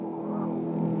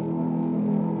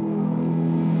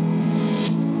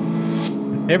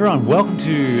Everyone, welcome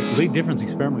to Lead Difference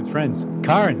Experiment with Friends.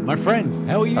 Karen, my friend,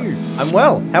 how are you? I'm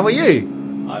well. How are you?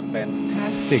 I'm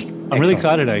fantastic. I'm really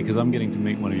excited today because I'm getting to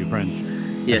meet one of your friends.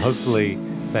 Yes. And hopefully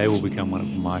they will become one of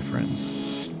my friends.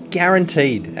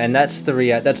 Guaranteed. And that's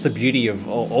the beauty of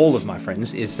all of my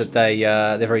friends, is that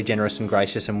they're very generous and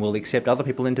gracious and will accept other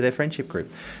people into their friendship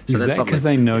group. So is that because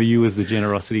they know you as the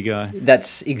generosity guy?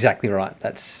 That's exactly right.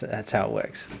 That's how it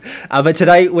works. But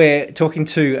today we're talking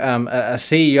to a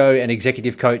CEO and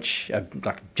executive coach,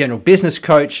 like general business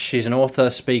coach. She's an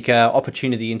author, speaker,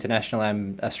 Opportunity International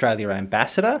Australia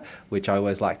ambassador, which I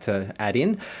always like to add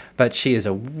in. But she is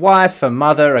a wife, a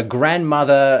mother, a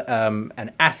grandmother,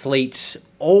 an athlete,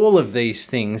 all of these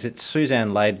things. It's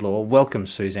Suzanne Laidlaw. Welcome,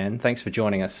 Suzanne. Thanks for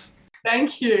joining us.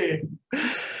 Thank you.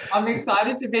 I'm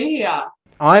excited to be here.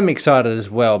 I'm excited as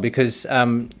well because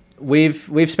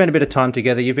we've spent a bit of time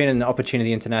together. You've been an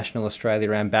Opportunity International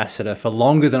Australia ambassador for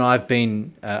longer than I've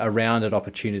been around at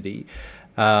Opportunity.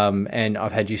 And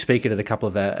I've had you speak at a couple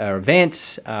of our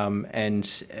events,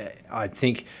 and I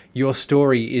think your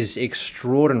story is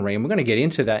extraordinary. And we're going to get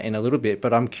into that in a little bit.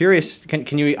 But I'm curious,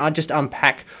 can you just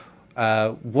unpack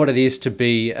what it is to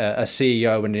be a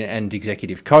CEO and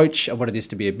executive coach, what it is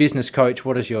to be a business coach?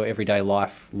 What does your everyday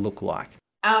life look like?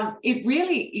 It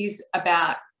really is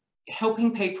about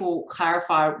helping people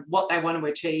clarify what they want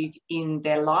to achieve in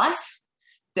their life,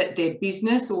 that their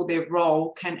business or their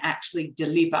role can actually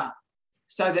deliver,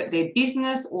 so that their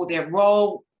business or their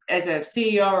role as a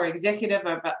CEO or executive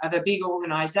of a big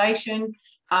organisation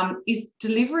is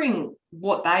delivering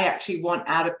what they actually want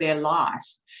out of their life,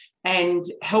 and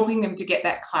helping them to get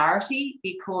that clarity,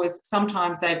 because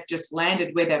sometimes they've just landed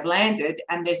where they've landed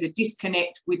and there's a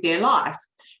disconnect with their life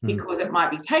because it might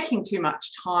be taking too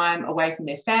much time away from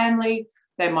their family.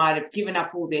 They might have given up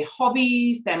all their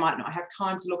hobbies. They might not have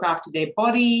time to look after their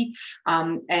body.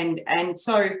 And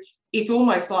so it's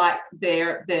almost like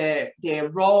their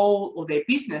role or their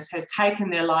business has taken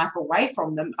their life away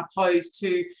from them, opposed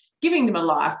to giving them a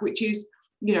life, which is,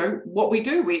 you know, what we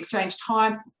do. We exchange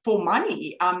time for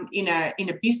money in a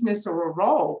business or a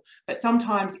role, but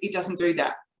sometimes it doesn't do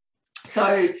that.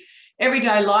 So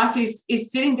everyday life is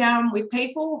sitting down with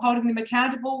people, holding them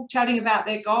accountable, chatting about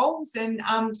their goals, and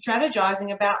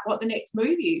strategizing about what the next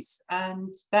move is.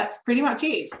 And that's pretty much it.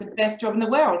 It's the best job in the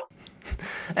world.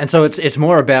 And so it's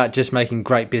more about just making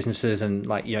great businesses and,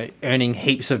 like, you know, earning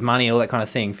heaps of money, all that kind of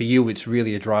thing. For you, it's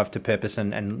really a drive to purpose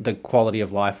and the quality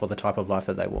of life or the type of life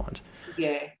that they want.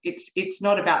 Yeah, it's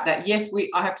not about that. Yes,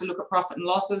 I have to look at profit and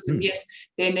losses, and yes,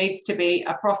 there needs to be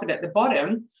a profit at the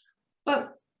bottom,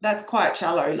 but that's quite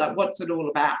shallow. Like, what's it all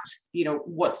about? You know,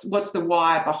 what's the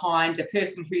why behind the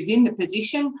person who's in the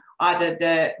position, either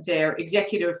their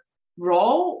executive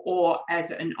role or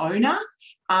as an owner,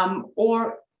 and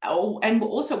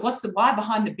also what's the why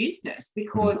behind the business?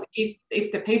 Because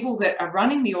if the people that are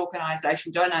running the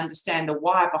organisation don't understand the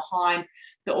why behind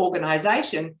the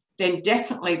organisation, then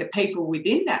definitely the people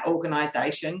within that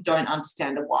organisation don't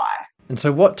understand the why. And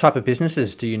so what type of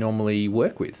businesses do you normally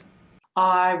work with?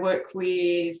 I work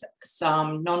with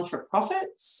some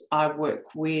non-for-profits. I've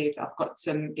got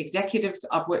some executives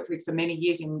I've worked with for many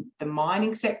years in the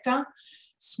mining sector,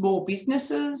 small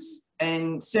businesses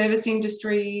and service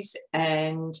industries,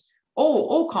 and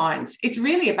all kinds. It's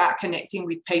really about connecting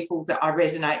with people that I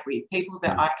resonate with, people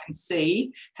that I can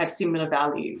see have similar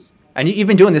values. And you've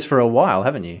been doing this for a while,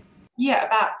 haven't you? Yeah,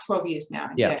 about 12 years now.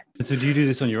 Yeah. So do you do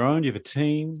this on your own? Do you have a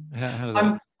team? How does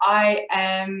that? I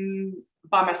am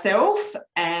by myself,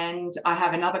 and I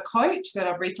have another coach that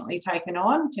I've recently taken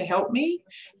on to help me,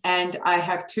 and I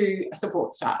have 2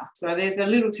 support staff. So there's a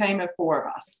little team of 4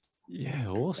 of us. Yeah,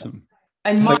 awesome.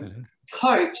 And my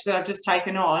coach that I've just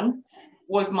taken on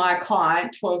was my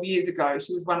client 12 years ago.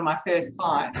 She was one of my first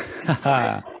clients.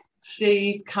 So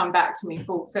she's come back to me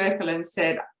full circle and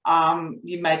said,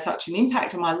 you made such an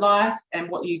impact on my life, and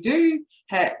what you do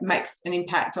makes an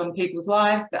impact on people's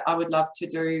lives, that I would love to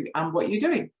do what you're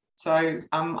doing. So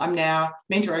I'm now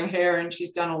mentoring her, and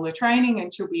she's done all the training,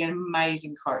 and she'll be an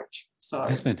amazing coach. So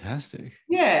that's fantastic.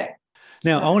 Yeah.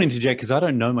 Now, I want to interject because I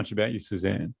don't know much about you,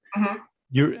 Suzanne.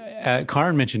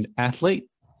 Karen mentioned athlete.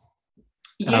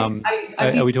 Yes,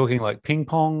 I did. Are we talking like ping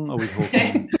pong? Are we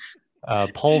talking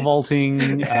pole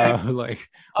vaulting? I'm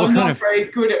not very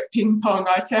good at ping pong,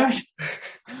 I tell you.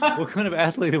 What kind of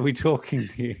athlete are we talking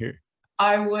here?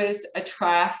 I was a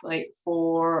triathlete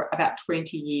for about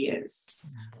 20 years.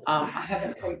 I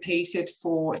haven't competed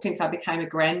since I became a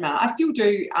grandma. I still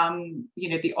do,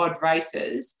 the odd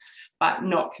races, but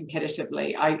not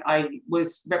competitively. I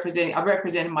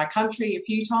represented my country a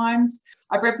few times.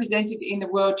 I represented in the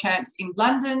World Champs in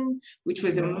London, which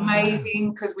was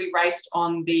amazing because we raced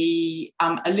on the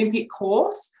Olympic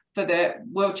course for the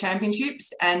World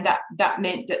Championships, and that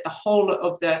meant that the whole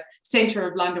of the centre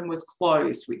of London was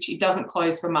closed, which it doesn't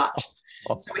close for much.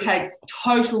 So we had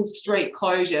total street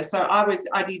closure. So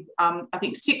I did I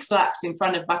think 6 laps in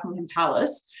front of Buckingham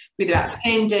Palace with about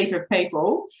 10 deep of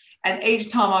people, and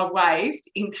each time I waved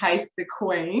in case the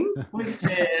Queen was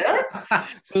there.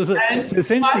 So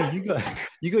essentially,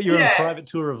 you got your own private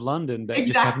tour of London that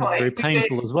just happened to be very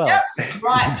painful as well. Yep,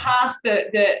 right past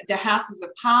the Houses of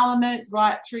Parliament,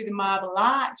 right through the Marble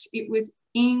Arch. It was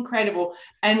incredible.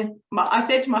 And I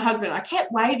said to my husband, I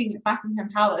kept waving at Buckingham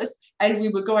Palace as we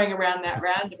were going around that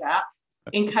roundabout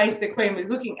in case the Queen was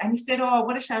looking. And he said, oh,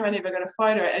 what a shame I never got a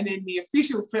photo. And in the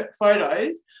official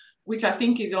photos, which I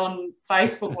think is on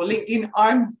Facebook or LinkedIn,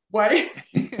 I'm waving.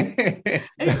 It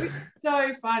was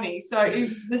so funny. So it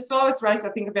was the slowest race I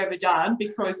think I've ever done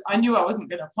because I knew I wasn't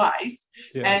going to place.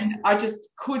 Yeah. And I just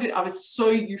couldn't. I was so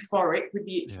euphoric with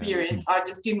the experience. Yeah. I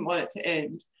just didn't want it to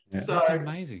end. Yeah. So that's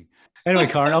amazing. Anyway,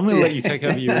 Karen, I'm going to let you take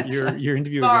over your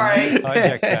interview. Sorry.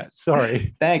 Hijack that.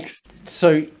 Sorry. Thanks.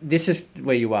 So this is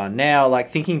where you are now, like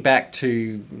thinking back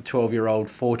to 12-year-old,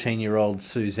 14-year-old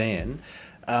Suzanne,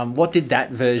 what did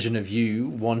that version of you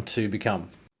want to become?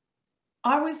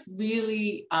 I was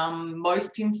really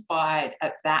most inspired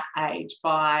at that age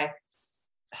by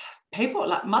people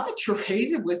like Mother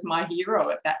Teresa was my hero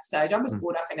at that stage. I was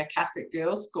brought up in a Catholic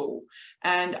girls' school,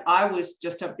 and I was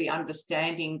just of the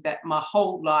understanding that my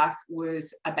whole life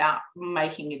was about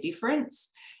making a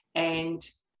difference and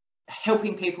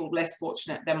helping people less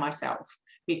fortunate than myself,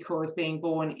 because being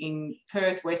born in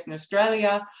Perth, Western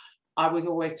Australia, I was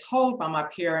always told by my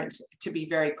parents to be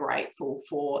very grateful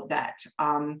for that,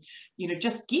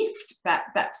 just gift.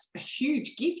 That's a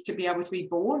huge gift to be able to be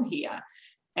born here.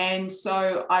 And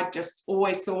so I just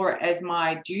always saw it as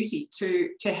my duty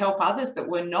to help others that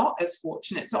were not as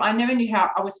fortunate. So I never knew how.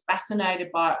 I was fascinated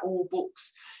by all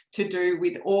books to do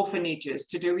with orphanages,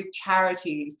 to do with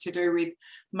charities, to do with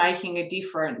making a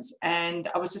difference. And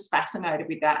I was just fascinated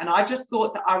with that. And I just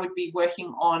thought that I would be working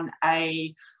on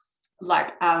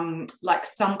like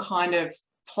some kind of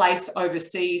place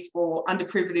overseas for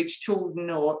underprivileged children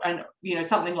or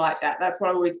something like that. That's what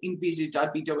I always envisaged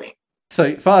I'd be doing.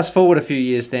 So fast forward a few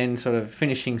years then, sort of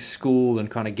finishing school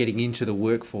and kind of getting into the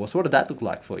workforce. What did that look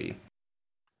like for you?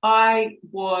 I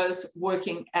was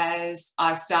working I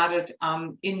started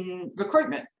in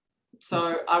recruitment.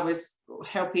 So I was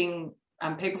helping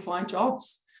people find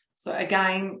jobs. So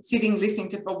again, sitting, listening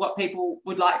to what people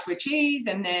would like to achieve,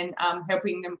 and then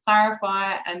helping them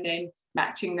clarify and then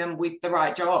matching them with the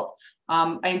right job.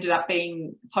 I ended up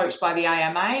being poached by the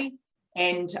AMA,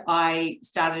 and I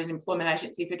started an employment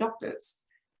agency for doctors.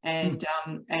 And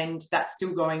that's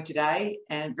still going today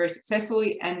and very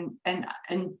successfully. And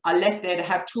I left there to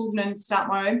have children and start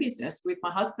my own business with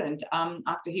my husband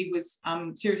after he was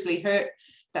seriously hurt.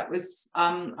 That was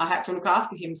I had to look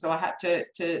after him, so I had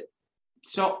to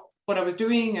stop what I was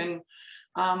doing, and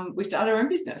we started our own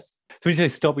business. So when you say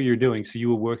stop what you're doing, so you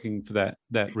were working for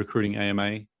that recruiting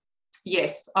AMA?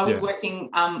 Yes, I was working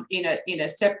in a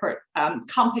separate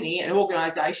company, an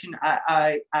organisation,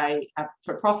 a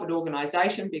for-profit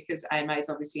organisation, because AMA is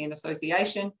obviously an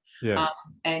association. Yeah.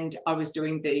 And I was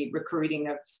doing the recruiting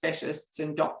of specialists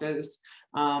and doctors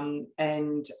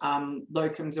and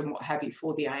locums and what have you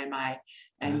for the AMA.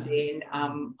 And then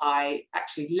I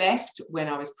actually left when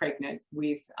I was pregnant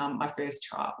with my first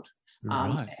child.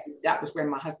 And that was when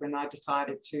my husband and I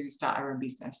decided to start our own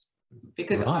business,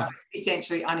 because I was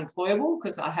essentially unemployable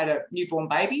because I had a newborn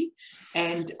baby,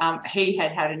 and he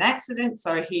had an accident,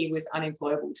 so he was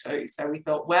unemployable too. So we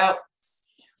thought, well,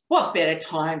 what better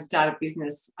time to start a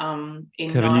business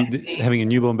having a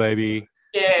newborn baby.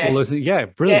 Yeah. Brilliant.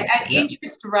 Yeah, and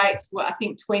interest rates were, I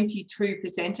think,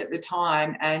 22% at the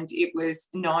time, and it was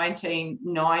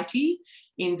 1990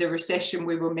 in the recession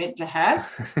we were meant to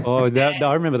have. Oh,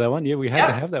 I remember that one. Yeah, we had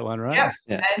to have that one, right? Yep.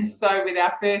 Yeah. And so with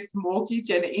our first mortgage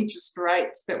and interest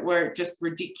rates that were just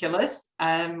ridiculous,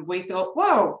 we thought,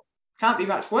 whoa, can't be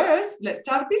much worse. Let's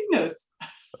start a business.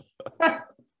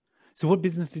 So what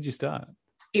business did you start?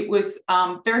 It was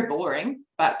very boring,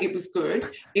 but it was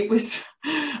good. It was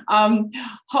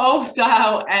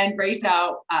wholesale and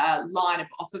retail line of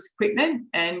office equipment,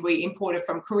 and we imported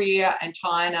from Korea and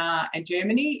China and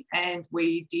Germany, and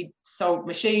we sold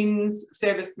machines,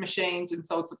 serviced machines, and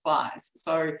sold supplies.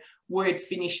 So word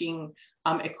finishing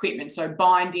equipment, so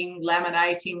binding,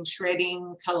 laminating,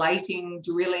 shredding, collating,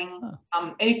 drilling,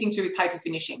 anything to do with paper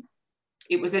finishing.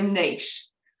 It was a niche.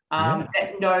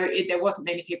 There wasn't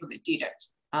many people that did it.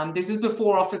 This was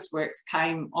before Officeworks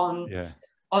came on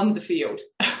the field.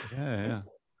 Yeah.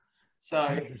 So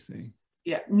interesting.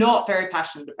 Yeah, not very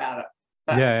passionate about it.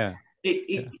 But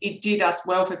it did us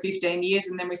well for 15 years,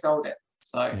 and then we sold it.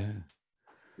 So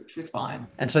which was fine.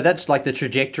 And so that's like the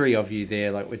trajectory of you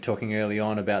there, like we're talking early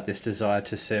on about this desire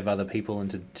to serve other people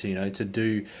and to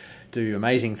do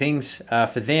amazing things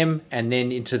for them, and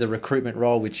then into the recruitment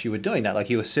role, which you were doing that, like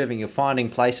you were serving, you're finding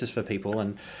places for people,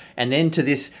 and then to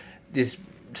this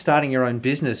starting your own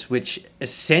business, which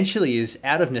essentially is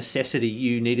out of necessity.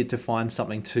 You needed to find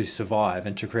something to survive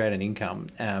and to create an income,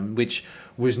 which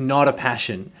was not a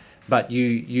passion, but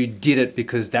you did it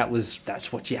because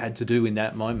that's what you had to do in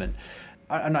that moment.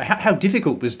 I don't know, how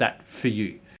difficult was that for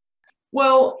you?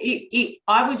 Well,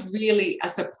 I was really a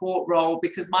support role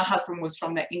because my husband was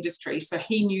from that industry, so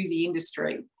he knew the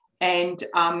industry, and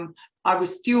I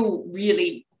was still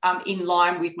really in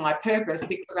line with my purpose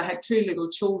because I had 2 little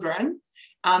children.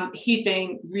 He'd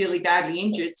been really badly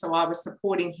injured, so I was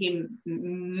supporting him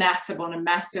on a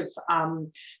massive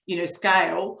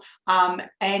scale,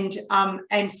 and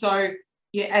so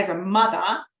as a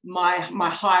mother, my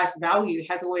highest value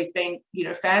has always been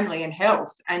family and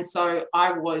health, and so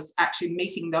I was actually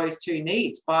meeting those 2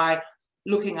 needs by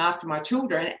looking after my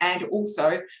children and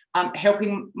also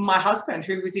helping my husband,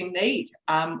 who was in need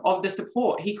of the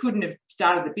support. He couldn't have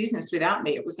started the business without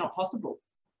me. It was not possible.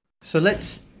 So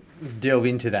let's delve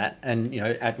into that, and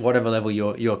at whatever level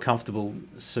you're comfortable,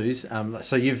 Suze.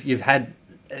 So you've had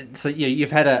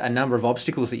a number of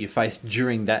obstacles that you faced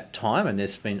during that time, and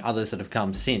there's been others that have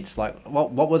come since. Like,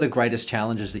 what were the greatest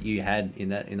challenges that you had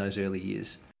in those early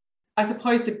years? I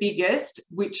suppose the biggest,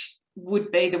 which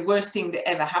would be the worst thing that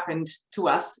ever happened to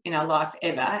us in our life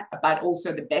ever, but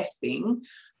also the best thing,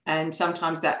 and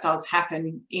sometimes that does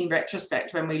happen in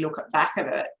retrospect when we look back at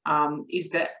it, is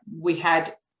that we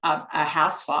had a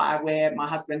house fire where my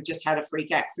husband just had a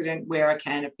freak accident where a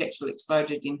can of petrol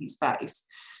exploded in his face.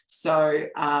 So,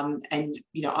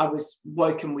 I was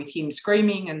woken with him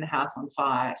screaming and the house on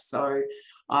fire. So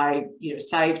I,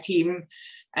 saved him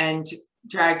and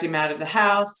dragged him out of the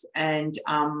house and,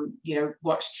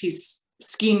 watched his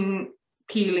skin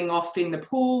peeling off in the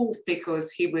pool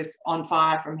because he was on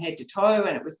fire from head to toe,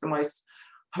 and it was the most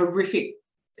horrific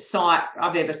sight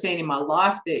I've ever seen in my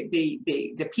life.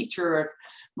 The picture of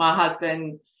my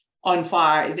husband on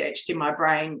fire is etched in my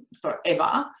brain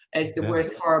forever as the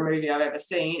worst horror movie I've ever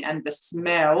seen, and the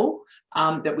smell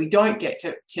that we don't get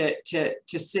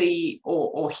to see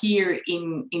or hear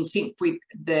in sync with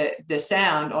the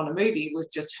sound on a movie was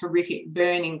just horrific.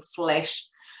 Burning flesh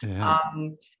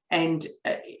and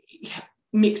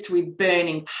mixed with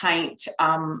burning paint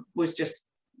was just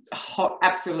hot,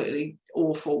 absolutely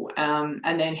awful.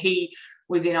 And then he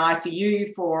was in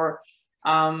ICU for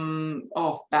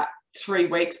about 3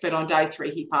 weeks, but on day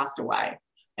 3 he passed away,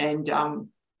 and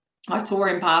I saw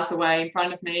him pass away in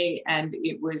front of me, and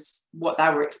it was what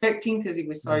they were expecting because he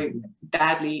was so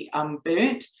badly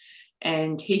burnt,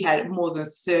 and he had more than a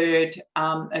third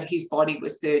of his body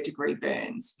was 3rd-degree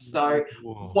burns. So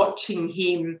watching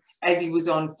him as he was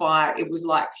on fire, it was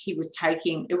like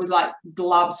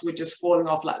gloves were just falling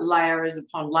off, like layers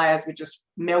upon layers were just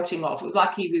melting off. It was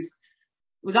like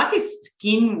his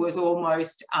skin was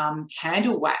almost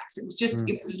candle wax. It was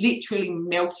literally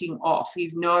melting off.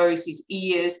 His nose, his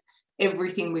ears,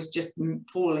 everything was just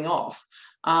falling off.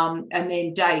 And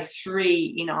then day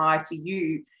 3 in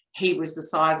ICU, he was the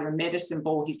size of a medicine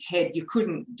ball. His head, you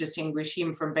couldn't distinguish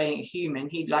him from being a human.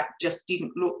 He just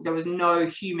didn't look, there was no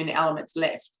human elements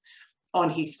left on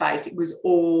his face. It was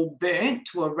all burnt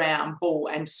to a round ball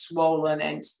and swollen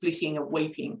and splitting and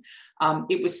weeping.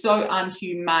 It was so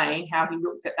unhumane how he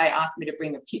looked that they asked me to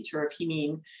bring a picture of him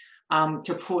in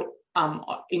to put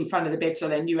in front of the bed so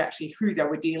they knew actually who they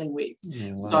were dealing with.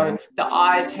 Yeah, wow. So the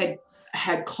eyes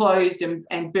had closed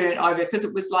and burnt over because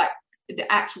it was like the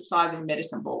actual size of a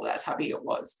medicine ball. That's how big it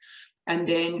was. And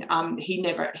then he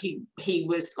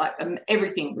was like,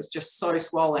 everything was just so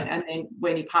swollen. And then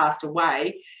when he passed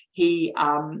away, he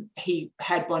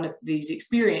had one of these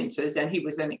experiences, and he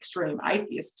was an extreme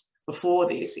atheist before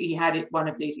this. He had one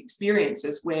of these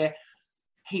experiences where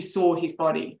he saw his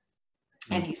body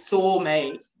and he saw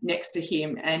me next to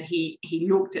him, and he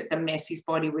looked at the mess his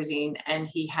body was in, and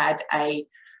he had a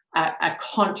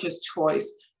conscious choice.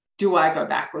 Do I go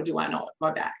back or do I not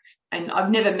go back? And I've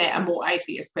never met a more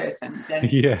atheist person than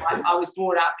I was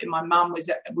brought up. And my mum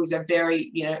was a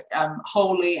very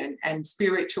holy and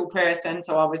spiritual person,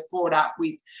 so I was brought up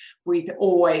with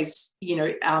always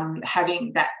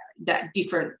having that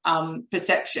different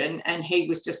perception. And he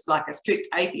was just like a strict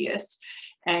atheist.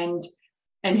 And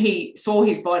and he saw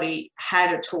his body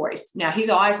had a choice. Now, his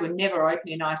eyes were never open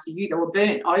in ICU. They were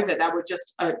burnt over. They were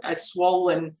just a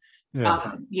swollen,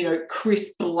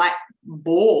 crisp black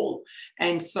ball.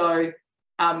 And so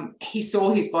he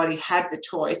saw his body had the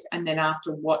choice. And then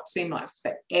after what seemed like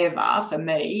forever for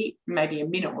me, maybe a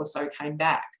minute or so, came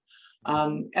back.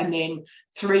 And then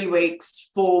 3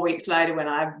 weeks, 4 weeks later, when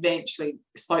I eventually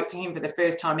spoke to him for the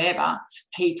first time ever,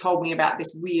 he told me about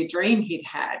this weird dream he'd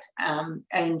had.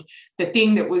 And the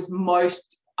thing that was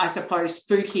most, I suppose,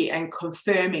 spooky and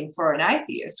confirming for an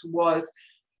atheist was,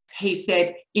 he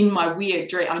said, in my weird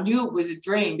dream, I knew it was a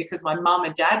dream because my mum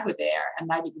and dad were there and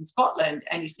they live in Scotland.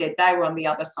 And he said they were on the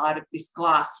other side of this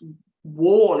glass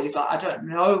wall. He's like, I don't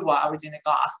know why I was in a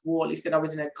glass wall. He said I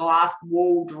was in a glass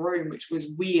walled room, which was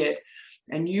weird.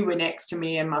 And you were next to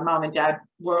me and my mum and dad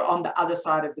were on the other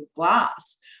side of the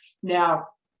glass. Now,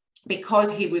 because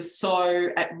he was so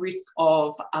at risk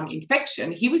of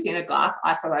infection, he was in a glass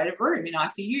isolated room in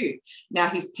ICU. Now,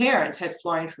 his parents had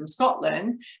flown from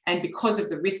Scotland, and because of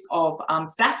the risk of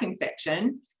staph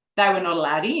infection, they were not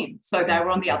allowed in. So they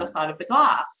were on the other side of the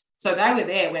glass. So they were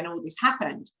there when all this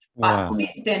happened. But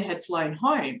since then had flown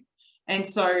home. And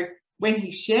so when he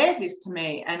shared this to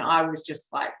me, and I was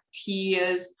just like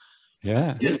tears,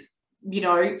 just,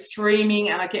 streaming,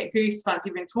 and I get goosebumps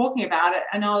even talking about it.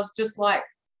 And I was just like,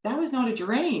 that was not a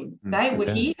dream. They were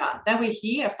here. They were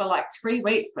here for like 3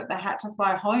 weeks, but they had to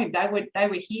fly home. They were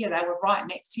here. They were right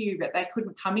next to you, but they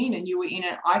couldn't come in, and you were in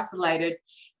an isolated,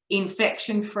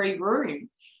 infection-free room.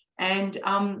 And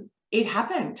it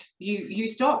happened. You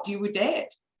stopped. You were dead.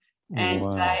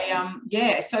 And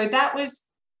they, so that was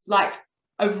like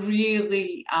a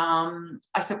really, I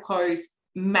suppose,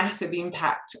 massive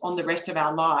impact on the rest of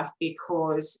our life,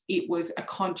 because it was a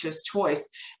conscious choice.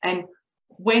 And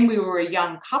when we were a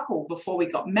young couple, before we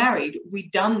got married,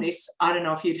 we'd done this. I don't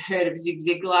know if you'd heard of Zig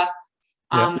Ziglar,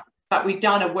 but we'd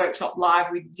done a workshop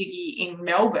live with Ziggy in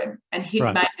Melbourne, and he'd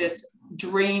made us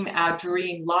dream our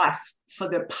dream life for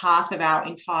the path of our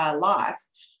entire life.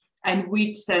 And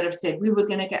we'd sort of said we were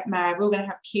going to get married, we were going to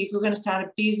have kids, we were going to start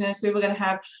a business, we were going to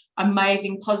have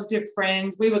amazing, positive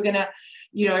friends, we were going to,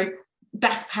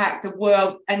 backpack the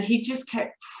world. And he just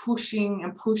kept pushing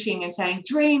and pushing and saying,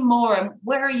 dream more, and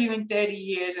where are you in 30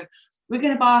 years? And we're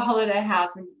going to buy a holiday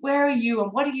house, and where are you,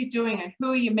 and what are you doing, and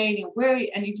who are you meeting, where are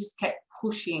you? And he just kept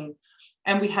pushing.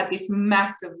 And we had this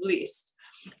massive list.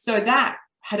 So that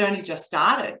had only just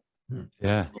started.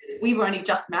 Yeah. We were only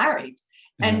just married.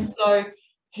 And so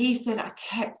he said, I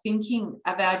kept thinking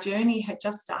of our journey had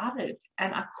just started,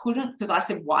 and I couldn't, because I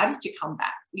said, why did you come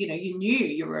back? You knew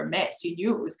you were a mess. You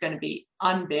knew it was going to be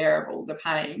unbearable, the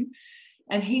pain.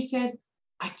 And he said,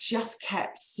 I just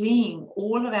kept seeing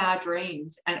all of our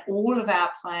dreams and all of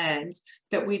our plans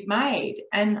that we'd made,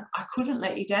 and I couldn't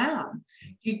let you down.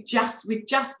 We just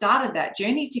started that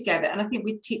journey together. And I think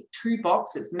we ticked 2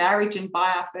 boxes, marriage and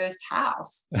buy our first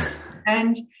house.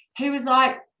 And he was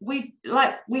like, we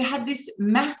had this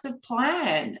massive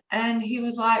plan, and he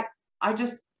was like, I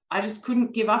just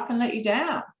couldn't give up and let you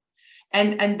down.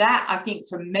 And that, I think,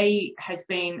 for me has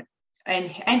been,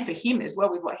 and for him as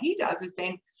well with what he does, has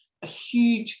been a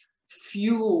huge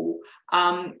fuel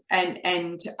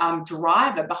and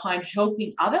driver behind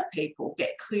helping other people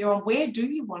get clear on where do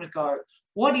you want to go,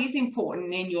 what is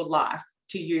important in your life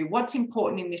to you, what's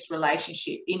important in this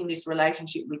relationship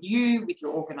with you, with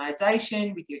your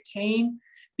organization, with your team,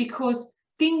 because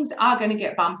things are going to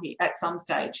get bumpy at some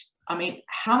stage. I mean,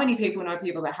 how many people know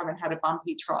people that haven't had a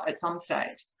bumpy trot at some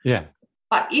stage? Yeah.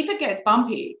 But if it gets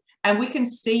bumpy and we can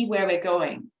see where we're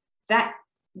going, that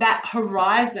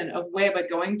horizon of where we're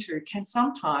going to can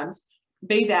sometimes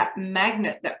be that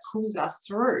magnet that pulls us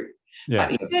through. Yeah.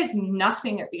 But if there's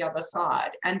nothing at the other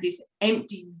side and this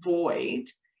empty void,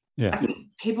 I think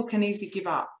people can easily give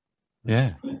up.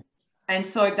 Yeah. And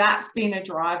so that's been a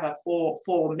driver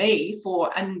for me,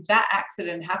 and that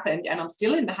accident happened, and I'm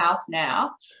still in the house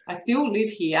now. I still live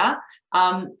here.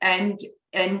 And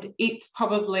it's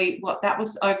probably that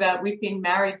was over, we've been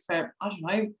married for, I don't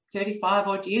know, 35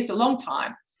 odd years, a long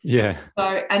time. Yeah.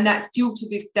 So, and that still to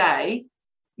this day,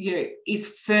 is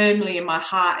firmly in my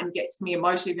heart and gets me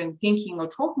emotional even thinking or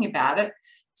talking about it.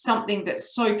 Something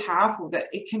that's so powerful that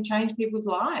it can change people's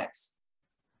lives.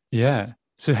 Yeah.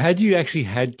 So had you actually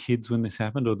had kids when this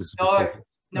happened, or this? No.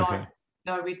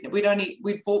 We'd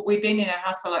been in our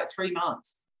house for like 3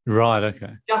 months. Right.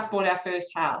 Okay. Just bought our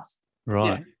first house.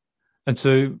 Right. Yeah. And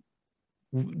so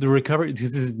the recovery,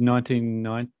 this is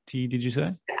 1990, did you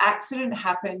say? The accident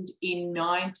happened in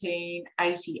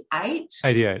 1988.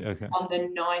 88, okay. On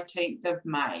the 19th of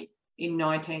May in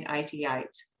 1988.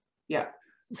 Yeah.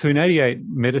 So in 88,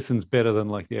 medicine's better than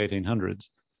like the 1800s.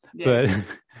 but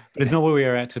but it's not where we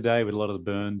are at today with a lot of the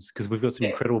burns, because we've got some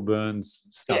incredible burns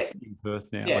stuff in Perth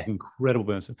now, like incredible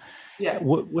burns. Yeah.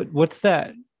 What's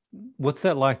that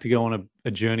like to go on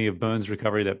a journey of burns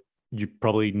recovery that you're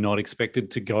probably not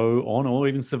expected to go on or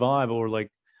even survive, or like,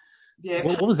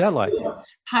 what was that like?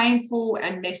 Painful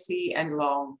and messy and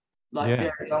long, like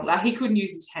very long. Like he couldn't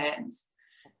use his hands.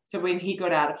 So when he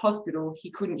got out of hospital,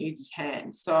 he couldn't use his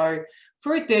hands. So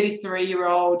for a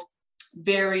 33-year-old,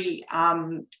 very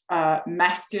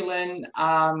masculine,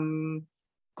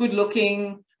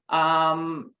 good-looking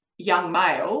young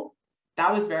male,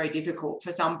 that was very difficult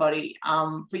for somebody,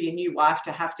 for your new wife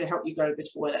to have to help you go to the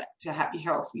toilet, to have you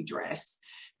help you dress,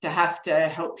 to have to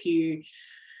help you,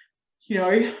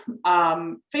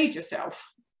 feed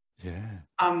yourself. Yeah.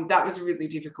 That was really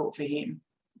difficult for him.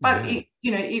 But it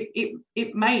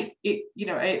made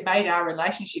our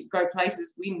relationship go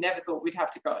places we never thought we'd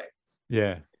have to go.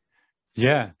 Yeah.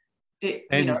 Yeah.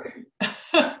 When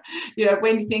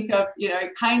you think of,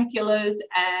 painkillers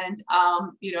and,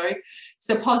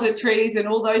 suppositories and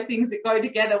all those things that go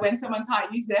together when someone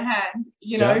can't use their hands,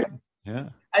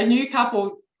 a new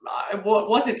couple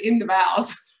wasn't in the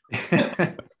vows.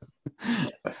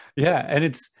 Yeah. And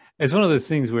it's one of those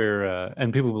things where,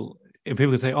 and people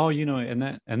can say, oh, and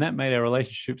that made our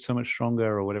relationship so much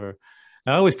stronger or whatever.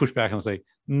 And I always push back and say,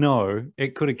 no,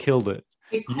 it could have killed it.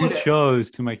 You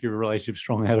chose to make your relationship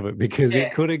strong out of it, because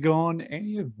it could have gone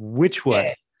any of which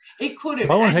way. It could have.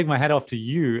 So I want to take my hat off to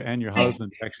you and your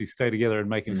husband to actually stay together and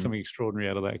making something extraordinary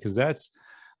out of that, because that's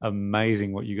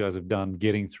amazing what you guys have done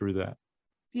getting through that.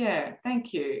 Yeah,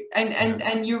 thank you.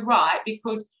 And you're right,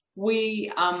 because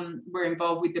we were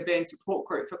involved with the burn support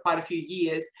group for quite a few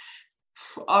years.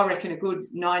 I reckon a good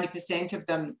 90% of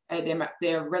them,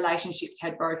 their relationships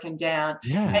had broken down.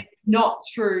 Yeah. And not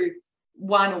through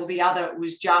one or the other. It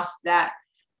was just that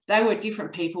they were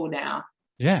different people now.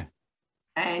 Yeah.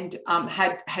 And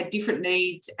had different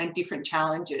needs and different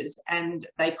challenges, and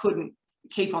they couldn't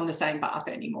keep on the same path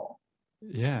anymore.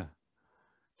 Yeah.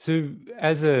 So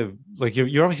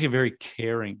you're obviously very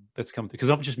caring. That's come through, because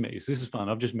I've just met you. So this is fun.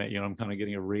 I've just met you and I'm kind of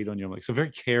getting a read on you. I'm like, so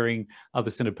very caring,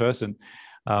 other-centered person.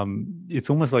 It's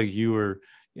almost like you were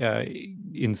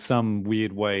in some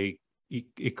weird way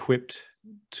equipped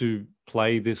to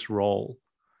play this role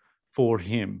for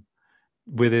him,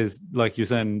 where there's, like you're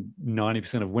saying,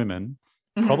 90% of women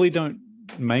probably don't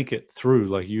make it through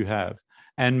like you have,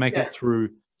 and make it through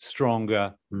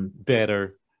stronger,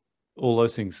 better, all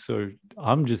those things. So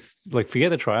I'm just like,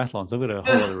 forget the triathlons. I've got a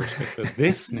whole lot of respect for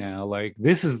this now. Like,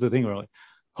 this is the thing where I'm like,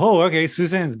 oh, okay,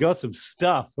 Suzanne's got some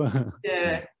stuff.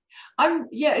 Yeah.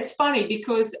 It's funny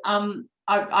because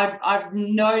I've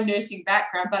no nursing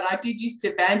background, but I did used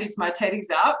to bandage my teddies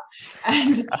up,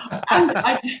 and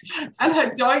I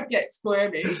don't get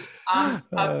squirmish.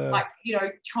 Of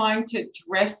trying to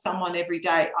dress someone every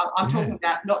day. I'm talking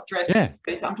about not dresses,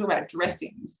 I'm talking about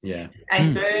dressings. Yeah.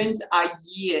 And burns are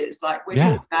years. Like we're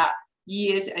talking about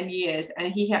years and years,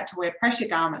 and he had to wear pressure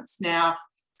garments. Now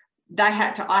I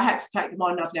had to take them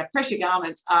on and off. Now pressure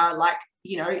garments are like,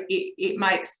 it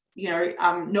makes,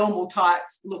 normal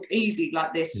tights look easy,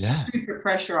 like they're super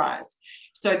pressurized.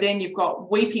 So then you've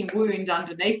got weeping wounds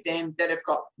underneath them that have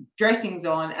got dressings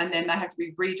on, and then they have to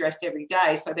be redressed every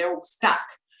day. So they're all stuck.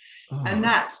 Oh. And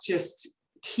that's just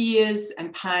tears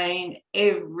and pain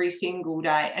every single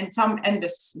day. And the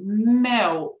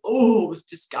smell, was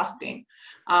disgusting.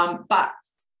 But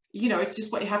it's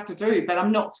just what you have to do. But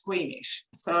I'm not squeamish,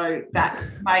 so that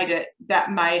made it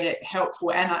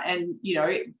helpful. And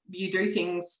you do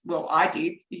things. Well, I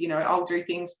did. I'll do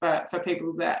things for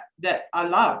people that I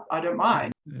love. I don't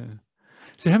mind. Yeah.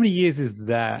 So how many years is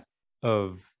that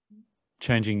of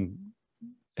changing?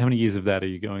 How many years of that are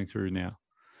you going through now?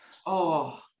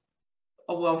 Oh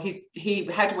well, he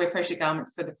had to wear pressure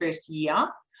garments for the first year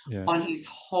on his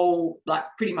whole, like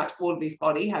pretty much all of his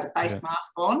body, had a face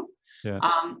mask on. Yeah.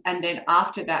 And then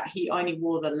after that, he only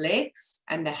wore the legs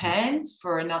and the hands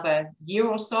for another year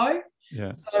or so.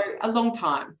 Yeah. So a long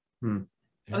time.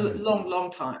 A long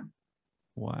time.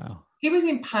 Wow. He was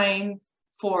in pain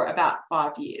for about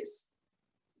 5 years,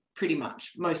 pretty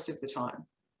much most of the time,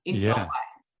 in some way.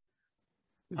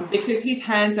 Because his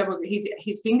hands,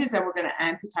 his fingers, they were going to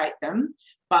amputate them,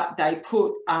 but they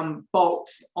put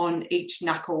bolts on each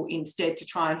knuckle instead to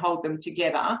try and hold them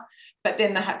together. But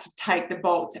then they had to take the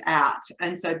bolts out.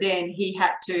 And so then he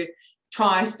had to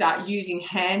try and start using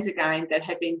hands again that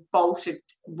had been bolted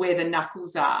where the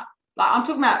knuckles are. Like, I'm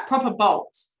talking about proper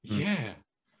bolts. Yeah.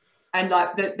 And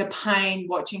like the pain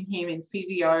watching him in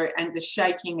physio and the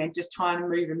shaking and just trying to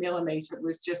move a millimetre, it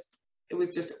was just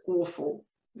awful.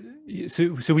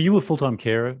 So were you a full-time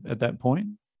carer at that point?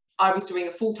 I was doing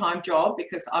a full-time job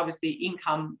because I was the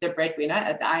breadwinner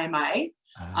at the AMA.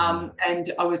 And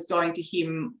I was going to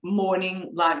him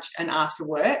morning, lunch, and after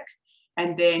work.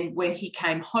 And then when he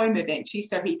came home eventually,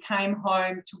 so he came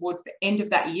home towards the end of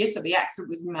that year. So the accident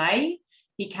was May.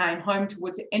 He came home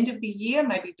towards the end of the year,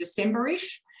 maybe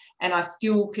December-ish. And I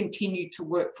still continued to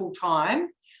work full-time.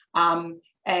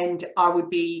 And I would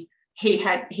be,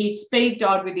 he speed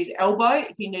dialed with his elbow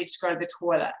if he needed to go to the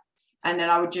toilet. And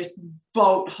then I would just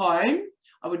bolt home.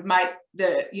 I would make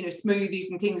the,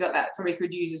 smoothies and things like that so he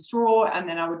could use a straw, and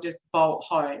then I would just bolt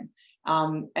home.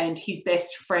 And his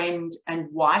best friend and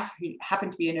wife, who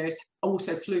happened to be a nurse,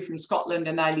 also flew from Scotland,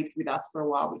 and they lived with us for a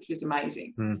while, which was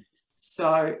amazing.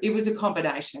 So it was a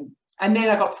combination. And then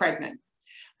I got pregnant.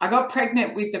 I got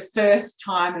pregnant with the first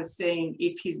time of seeing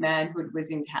if his manhood was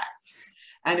intact.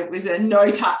 And it was a no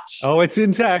touch. Oh, it's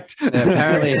intact. Yeah,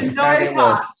 apparently, it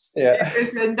was. Yeah.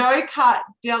 It was a no cut,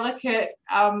 delicate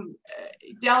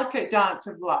dance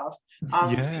of love.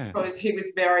 Because he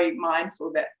was very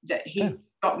mindful that he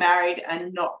got married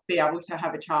and not be able to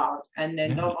have a child. And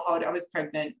then lo and behold, I was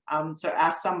pregnant. So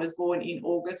our son was born in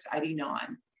August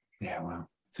 '89. Yeah, wow.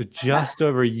 So just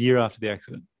over a year after the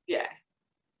accident. Yeah.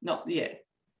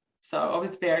 So I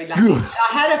was very lucky. I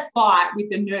had a fight with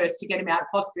the nurse to get him out of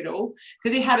hospital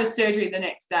because he had a surgery the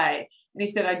next day. And he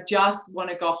said, I just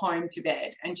want to go home to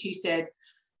bed. And she said,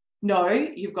 no,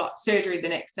 you've got surgery the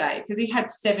next day, because he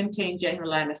had 17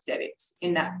 general anaesthetics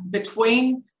in that.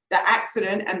 Between the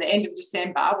accident and the end of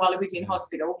December, while he was in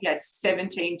hospital, he had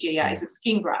 17 GAs of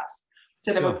skin grafts.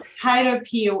 So they were potato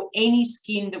peel any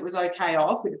skin that was okay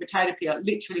off with a potato peel. It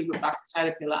literally looked like a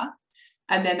potato peeler.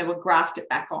 And then they would graft it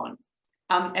back on.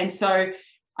 And so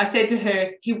I said to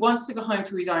her, he wants to go home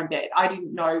to his own bed. I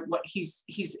didn't know what his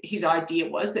idea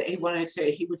was, that he wanted to.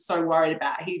 He was so worried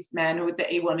about his manhood that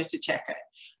he wanted to check it.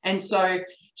 And so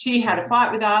she had a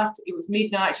fight with us. It was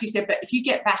midnight. She said, but if you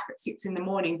get back at 6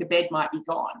 a.m, the bed might be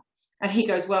gone. And he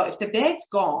goes, well, if the bed's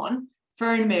gone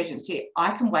for an emergency,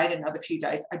 I can wait another few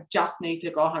days. I just need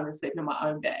to go home and sleep in my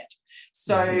own bed.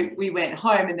 So we went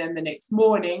home, and then the next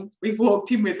morning we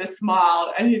walked in with a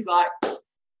smile, and he's like,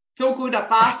 it's all good, I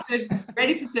fasted,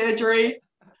 ready for surgery.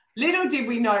 Little did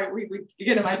we know we were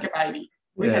going to make a baby.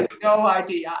 We had no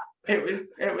idea. It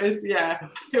was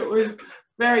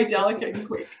very delicate and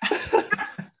quick.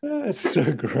 That's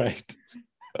so great.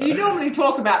 You normally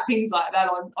talk about things like that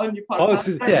on your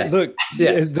podcast. Look,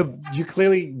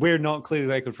 we're not clearly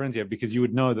that good friends yet, because you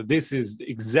would know that this is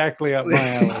exactly up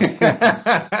my alley.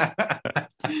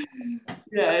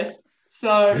 Yes.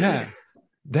 So yeah.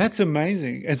 That's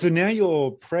amazing. And so now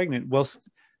you're pregnant whilst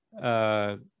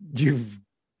you've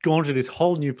gone to this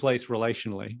whole new place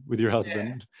relationally with your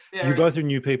husband. You both are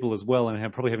new people as well,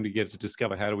 and probably having to get to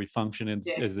discover how do we function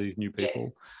as these new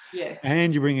people. Yes.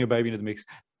 And you're bringing a baby into the mix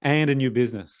and a new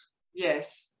business.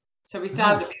 Yes. So we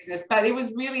started the business, but it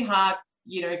was really hard,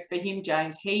 for him,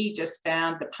 James. He just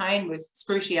found the pain was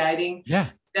excruciating. Yeah.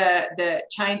 The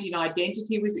change in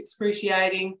identity was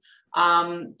excruciating.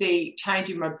 The change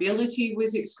in mobility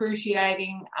was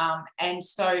excruciating. And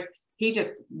so he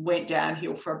just went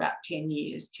downhill for about 10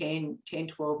 years,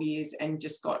 12 years, and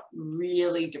just got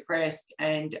really depressed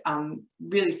and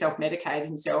really self-medicated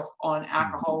himself on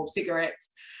alcohol,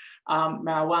 cigarettes,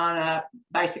 marijuana,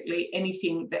 basically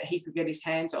anything that he could get his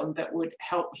hands on that would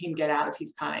help him get out of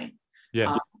his pain.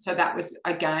 Yeah. So that was,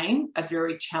 again, a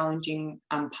very challenging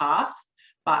path,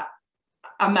 but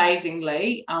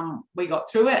amazingly, we got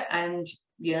through it, and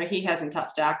he hasn't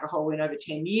touched alcohol in over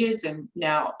 10 years, and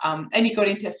now and he got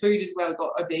into food as well,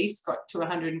 got obese, got to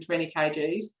 120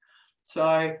 kgs.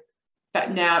 So,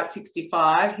 but now at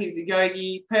 65, he's a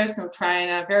yogi, personal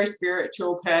trainer, very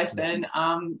spiritual person,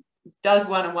 does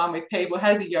one-on-one with people,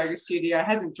 has a yoga studio,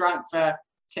 hasn't drunk for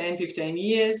 10, 15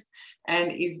 years,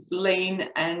 and is lean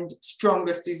and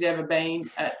strongest he's ever been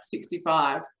at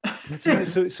 65. So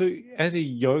as a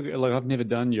yoga, I've never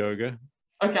done yoga.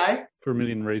 Okay. For a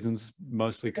million reasons,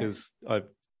 mostly because I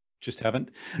just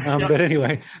haven't. But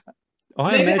anyway,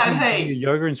 I imagine being a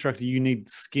yoga instructor, you need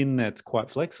skin that's quite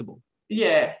flexible.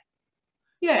 Yeah.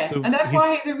 Yeah, So and that's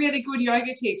why he's a really good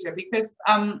yoga teacher, because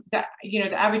the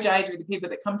average age of the people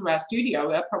that come to our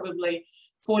studio are probably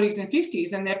 40s and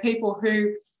 50s, and they're people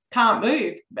who can't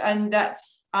move, and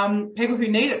that's people who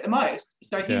need it the most.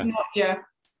 So he's not your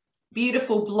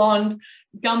beautiful blonde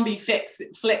Gumby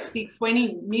flexy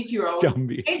 20 mid-year-old.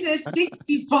 He's a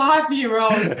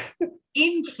 65-year-old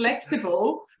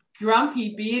inflexible,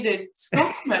 grumpy bearded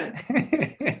Scotsman.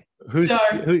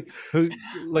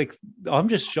 I'm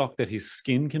just shocked that his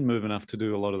skin can move enough to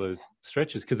do a lot of those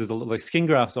stretches, because there's skin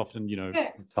grafts often,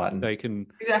 tighten. they can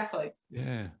exactly.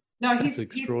 Yeah. No, That's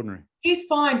extraordinary. He's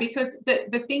fine, because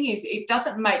the thing is, it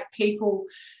doesn't make people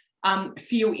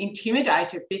feel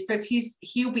intimidated, because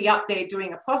he'll be up there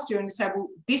doing a posture and say, well,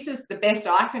 this is the best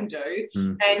I can do,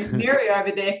 and Mary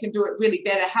over there can do it really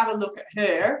better. Have a look at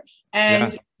her,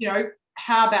 and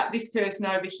how about this person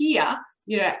over here?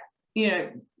 Have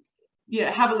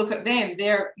a look at them.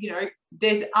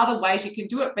 There's other ways you can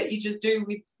do it, but you just do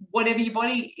with whatever your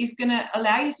body is going to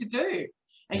allow you to do.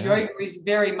 And yoga is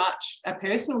very much a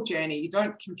personal journey. You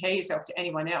don't compare yourself to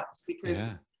anyone else, because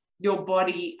your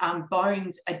body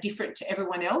bones are different to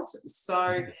everyone else's.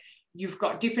 So you've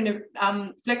got different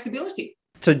flexibility.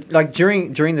 So like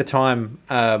during the time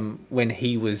when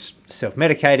he was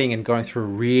self-medicating and going through a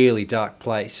really dark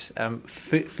place,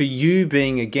 for you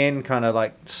being, again, kind of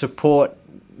like support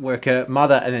worker,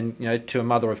 mother, and then, to a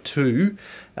mother of two,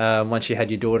 once you had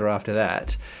your daughter after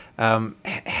that,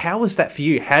 how was that for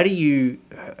you? How do you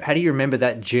remember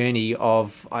that journey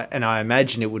of, and I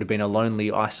imagine it would have been a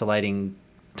lonely, isolating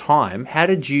time. How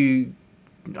did you,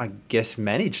 I guess,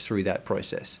 manage through that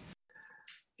process?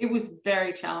 It was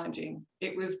very challenging.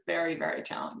 It was very, very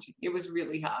challenging. It was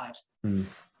really hard.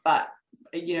 But,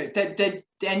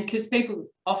 because people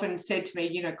often said to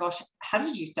me, gosh, how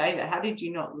did you stay there? How did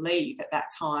you not leave at that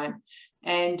time?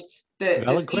 And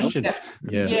valid question.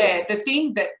 The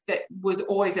thing that was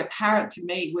always apparent to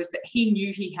me was that he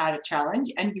knew he had a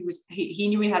challenge, and he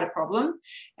knew he had a problem,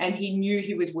 and he knew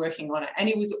he was working on it, and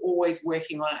he was always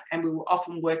working on it, and we were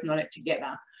often working on it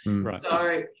together. Right.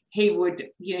 So he would,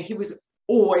 he was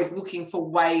always looking for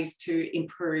ways to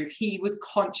improve. He was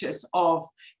conscious of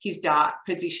his dark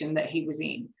position that he was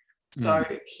in. So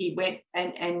he went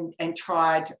and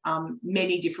tried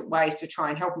many different ways to try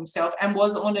and help himself, and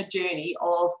was on a journey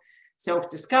of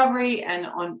self-discovery and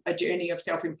on a journey of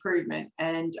self-improvement,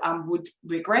 and would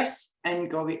regress and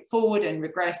go a bit forward and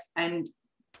regress. And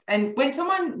when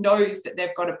someone knows that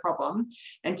they've got a problem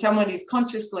and someone is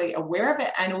consciously aware of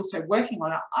it and also working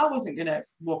on it, I wasn't going to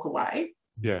walk away.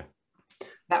 Yeah.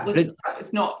 That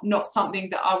was not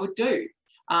something that I would do.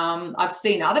 I've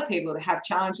seen other people that have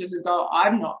challenges and go,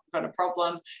 I've not got a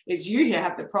problem, it's you who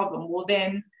have the problem. Well,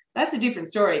 then that's a different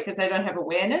story, because they don't have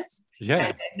awareness. Yeah.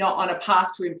 And they're not on a path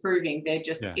to improving. They're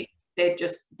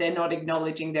not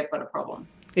acknowledging they've got a problem.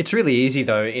 It's really easy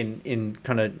though, in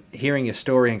kind of hearing your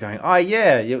story and going, oh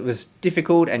yeah, it was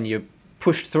difficult and you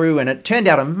pushed through and it turned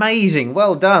out amazing,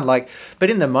 well done. But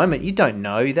in the moment, you don't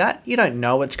know that. You don't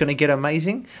know it's going to get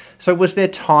amazing. So was there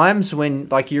times when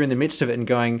you're in the midst of it and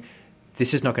going,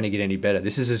 this is not going to get any better,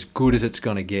 this is as good as it's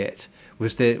going to get?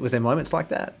 Was there moments like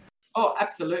that? Oh,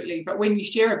 absolutely. But when you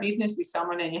share a business with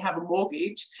someone and you have a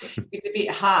mortgage, it's a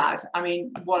bit hard. I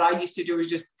mean, what I used to do is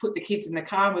just put the kids in the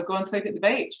car and we'd go and sleep at the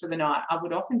beach for the night. I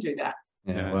would often do that.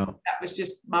 Yeah, well, that was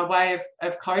just my way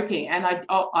of coping. And I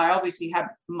obviously had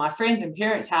my friends and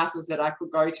parents' houses that I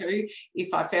could go to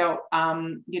if I felt,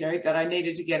 that I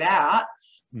needed to get out.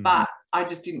 But I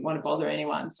just didn't want to bother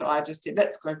anyone. So I just said,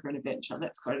 let's go for an adventure.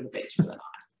 Let's go to the beach for the night.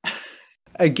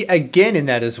 Again, in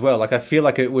that as well, I feel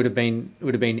like it would have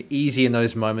been easy in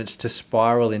those moments to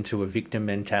spiral into a victim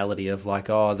mentality of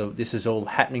this is all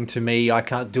happening to me, I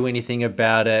can't do anything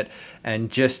about it, and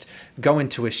just go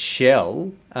into a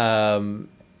shell. And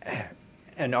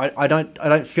I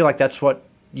don't feel like that's what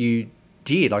you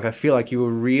did. I feel like you were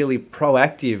really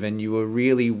proactive and you were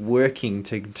really working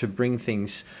to bring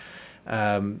things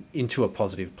into a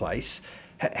positive place.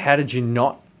 How did you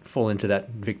not fall into that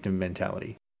victim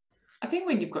mentality? I think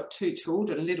when you've got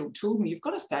little children, you've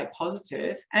got to stay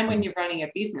positive. And when you're running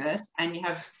a business and you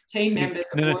have team members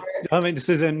at work. I mean,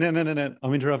 Suzanne, no,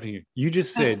 I'm interrupting you. You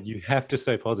just said you have to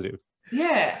stay positive.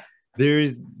 Yeah.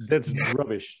 That's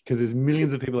rubbish, because there's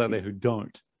millions of people out there who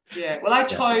don't. Yeah, well, I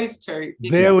chose to.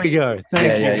 There we go.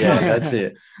 Thank you. Yeah, that's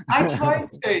it. I chose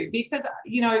to because,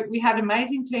 we had an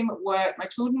amazing team at work. My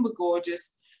children were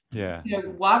gorgeous. Yeah.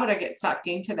 Why would I get sucked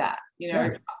into that?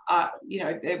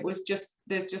 There's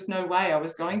just no way I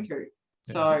was going to.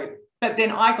 So, but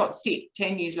then I got sick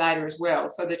 10 years later as well.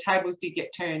 So the tables did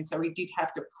get turned. So he did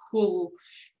have to pull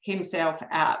himself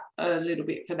out a little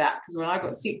bit for that. Because when I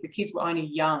got sick, the kids were only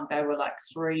young. They were like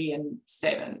 3 and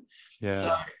 7. Yeah.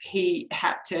 So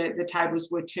the tables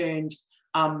were turned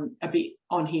a bit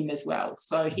on him as well.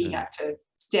 So he had to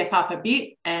step up a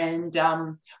bit, and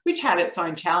which had its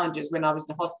own challenges. When I was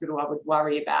in the hospital, I would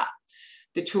worry about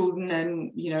the children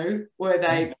and, were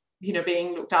they,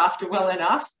 being looked after well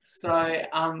enough. So,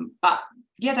 but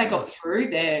yeah, they got through.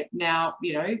 They're now,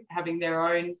 having their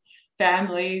own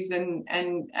families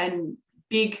and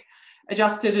big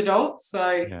adjusted adults.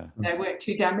 So they weren't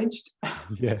too damaged.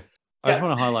 Yeah. I just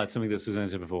want to highlight something that Suzanne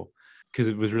said before, because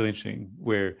it was really interesting,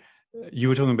 where you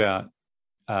were talking about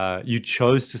you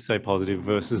chose to stay positive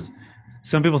versus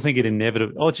some people think it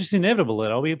inevitable. Oh, it's just inevitable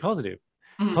that I'll be positive.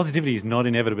 Positivity is not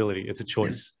inevitability. It's a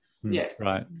choice. Yes.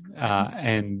 Right.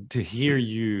 And to hear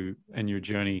you and your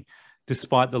journey,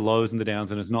 despite the lows and the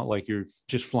downs, and it's not like you're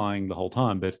just flying the whole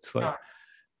time, but it's like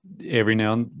every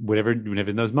now and whenever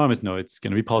in those moments, no, it's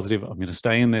going to be positive. I'm going to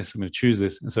stay in this. I'm going to choose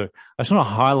this. And so I just want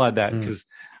to highlight that because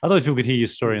otherwise people could hear your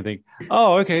story and think,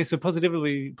 oh, okay, so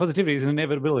positivity is an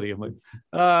inevitability. I'm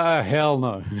like, hell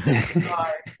no.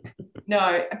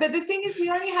 No, but the thing is, we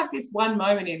only have this one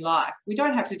moment in life. We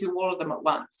don't have to do all of them at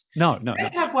once. No. We only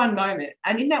have one moment.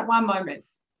 And in that one moment,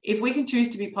 if we can choose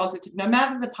to be positive, no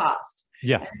matter the past,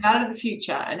 no matter the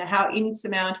future and how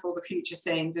insurmountable the future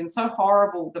seems and so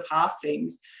horrible the past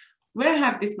seems, we're going to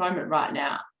have this moment right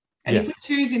now. And if we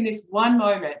choose in this one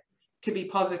moment to be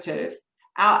positive,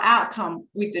 our outcome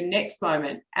with the next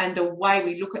moment and the way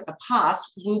we look at the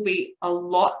past will be a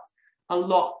lot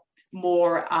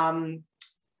more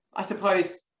I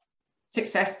suppose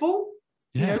successful.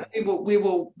 You know, we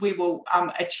will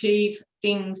achieve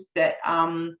things that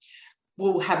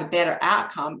will have a better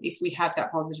outcome if we have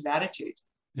that positive attitude.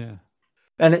 Yeah.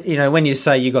 And, you know, when you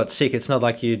say you got sick, it's not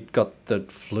like you got the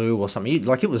flu or something.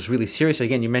 Like, it was really serious.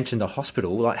 Again, you mentioned the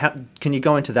hospital. Like, can you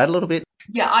go into that a little bit?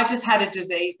 Yeah, I just had a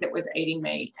disease that was eating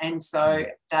me. And so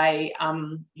I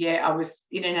was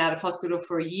in and out of hospital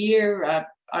for a year.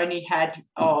 Only had,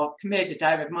 compared to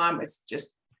David, mine was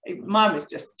just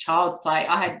child's play.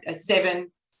 I had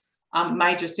 7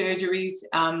 major surgeries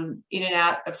in and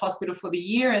out of hospital for the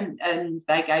year, and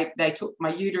they took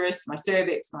my uterus, my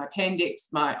cervix, my appendix,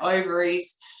 my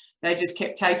ovaries. They just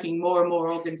kept taking more and more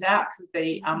organs out because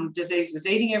the disease was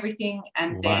eating everything.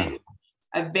 And then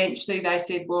eventually they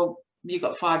said, well, you've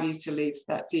got 5 years to live.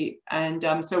 That's it. And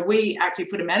so we actually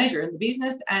put a manager in the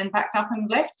business and packed up and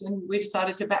left, and we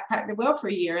decided to backpack the world for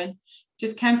a year and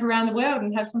just camp around the world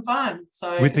and have some fun.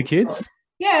 So with the kids?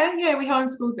 Yeah, we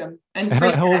homeschooled them. And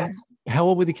how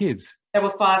old were the kids? They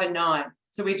were 5 and 9.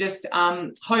 So we just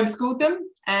homeschooled them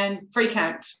and free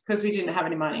camped because we didn't have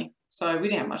any money. So we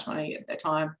didn't have much money at that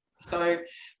time. So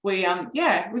we,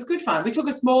 it was good fun. We took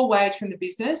a small wage from the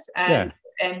business and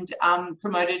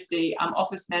promoted the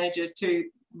office manager to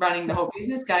running the whole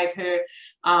business, gave her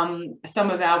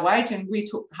some of our wage, and we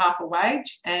took half a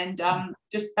wage and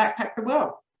just backpacked the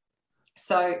world.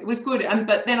 So it was good.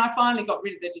 But then I finally got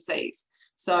rid of the disease.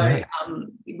 So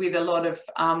with a lot of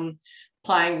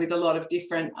playing with a lot of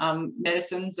different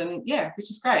medicines, and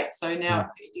which is great. So now at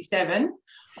 57,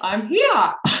 I'm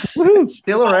here.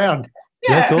 Still around.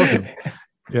 That's awesome.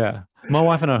 Yeah. My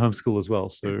wife and I homeschool as well.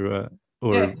 So,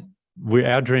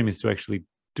 our dream is to actually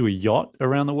do a yacht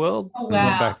around the world. Oh,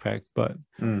 wow. Not backpack, but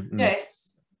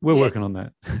we're working on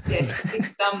that. Yes.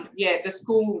 It's, the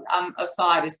school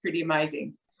aside is pretty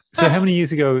amazing. So how many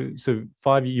years ago? So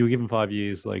you were given 5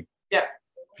 years, like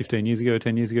 15 years ago,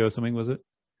 10 years ago or something, was it?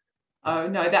 Oh,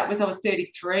 no, I was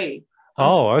 33.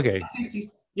 Oh, okay. 50,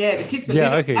 the kids were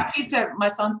little. Okay. Our kids my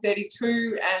son's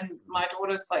 32 and my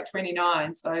daughter's like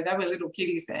 29. So they were little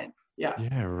kiddies then. Yeah.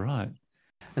 Yeah, right.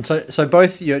 And so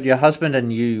both your husband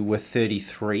and you were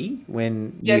 33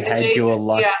 when you had your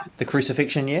life, the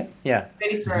crucifixion year? Yeah.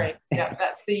 33. Yeah,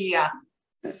 that's the year.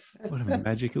 What a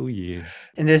magical year.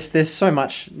 And there's so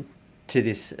much to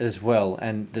this as well,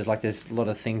 and there's a lot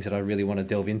of things that I really want to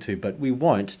delve into, but we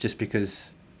won't, just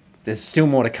because there's still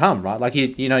more to come, right? Like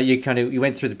you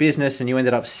went through the business and you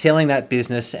ended up selling that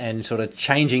business and sort of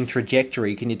changing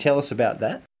trajectory. Can you tell us about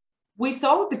that? We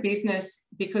sold the business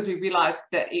because we realised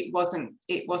that it wasn't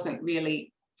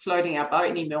really floating our boat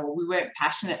anymore. We weren't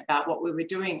passionate about what we were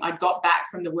doing. I got back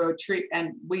from the world trip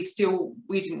and we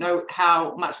didn't know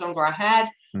how much longer I had.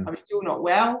 I was still not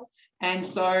well. And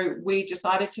so we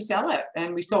decided to sell it,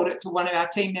 and we sold it to one of our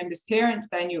team members' parents.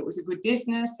 They knew it was a good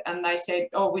business and they said,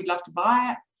 oh, we'd love to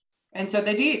buy it. And so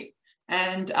they did,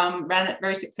 and ran it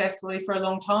very successfully for a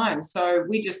long time. So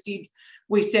we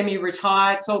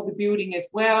semi-retired, sold the building as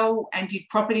well, and did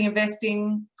property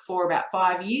investing for about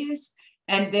 5 years.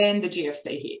 And then the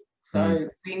GFC hit. So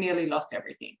we nearly lost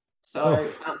everything. So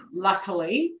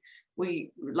luckily,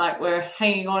 we're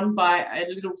hanging on by a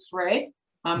little thread.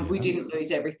 We didn't lose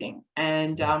everything.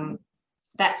 And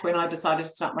that's when I decided to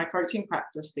start my coaching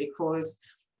practice, because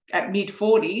at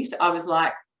mid-40s, I was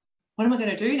like, what am I going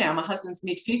to do now? My husband's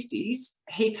mid-50s.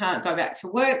 He can't go back to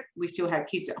work. We still have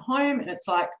kids at home. And it's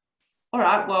like, all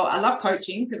right, well, I love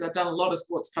coaching because I've done a lot of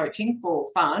sports coaching for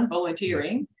fun,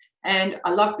 volunteering. And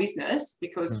I love business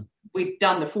because we'd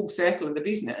done the full circle of the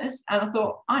business. And I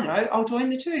thought, I know, I'll join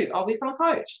the two. I'll become a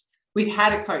coach. We'd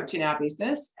had a coach in our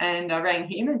business, and I rang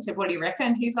him and said, what do you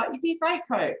reckon? He's like, you'd be a great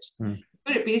coach.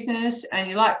 Good at business and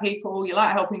you like people, you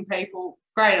like helping people.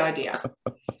 great idea.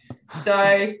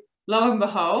 So lo and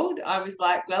behold, I was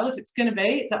like, well, if it's going to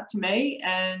be, it's up to me.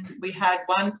 And we had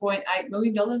 $1.8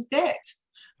 million debt.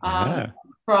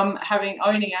 From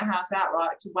owning our house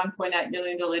outright to $1.8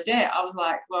 million debt. I was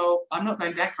like, well, I'm not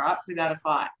going bankrupt without a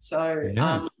fight. So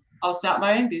I'll start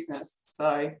my own business.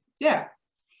 So, yeah.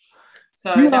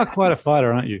 So you are quite a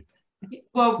fighter, aren't you?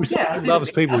 Well, yeah.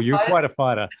 Loves people. You're quite a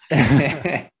fighter.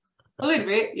 A little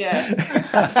bit,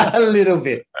 yeah. A little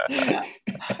bit. Yeah.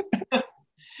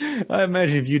 I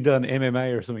imagine if you'd done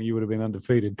MMA or something, you would have been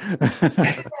undefeated.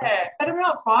 Yeah, but I'm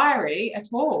not fiery at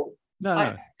all.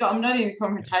 No. I'm not in a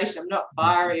confrontation. I'm not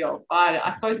fiery or fighter. I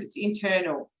suppose it's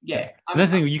internal. Yeah. That's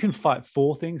the thing. You can fight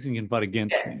for things and you can fight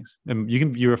against things. And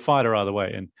you're a fighter either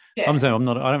way. And I'm saying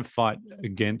I don't fight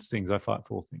against things. I fight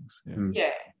for things.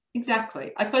 Yeah,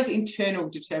 exactly. I suppose internal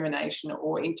determination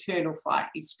or internal fight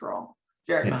is strong,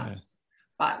 very much,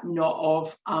 but not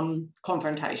of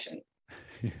confrontation.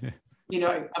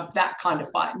 Of that kind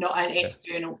of fight, not an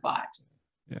external fight.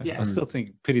 Yeah. I still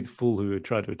think pity the fool who would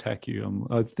try to attack you.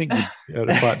 I think you'd be able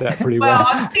to fight that pretty well. Well,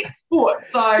 I'm 6 foot,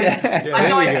 so I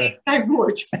don't think they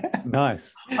would.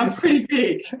 Nice. I'm pretty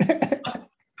big.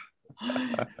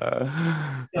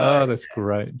 Oh, that's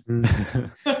great.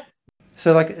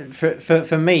 So, like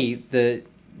for me, the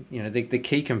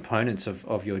key components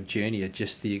of your journey are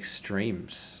just the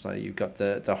extremes. So you've got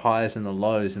the highs and the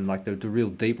lows, and like the real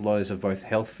deep lows of both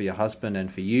health for your husband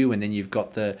and for you, and then you've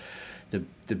got the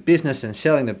business and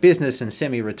selling the business and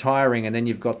semi-retiring, and then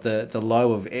you've got the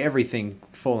low of everything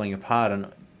falling apart and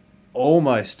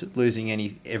almost losing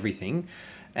everything.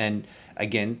 And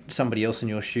again, somebody else in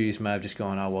your shoes may have just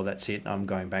gone, oh, well, that's it, I'm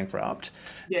going bankrupt.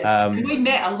 Yes, and we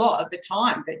met a lot of the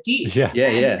time that did.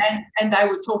 And they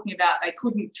were talking about they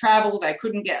couldn't travel, they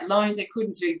couldn't get loans, they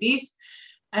couldn't do this.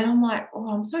 And I'm like, oh,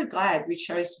 I'm so glad we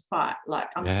chose to fight. Like,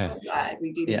 I'm so glad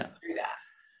we didn't do that.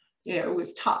 Yeah, it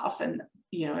was tough, and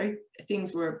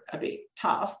things were a bit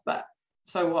tough, but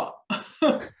so what?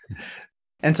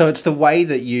 And so it's the way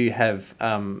that you have,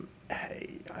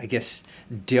 I guess,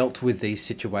 dealt with these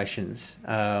situations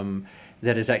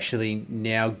that has actually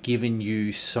now given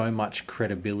you so much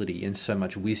credibility and so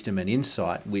much wisdom and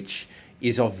insight, which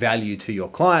is of value to your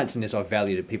clients and is of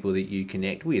value to people that you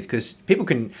connect with. Because people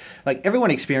can, like,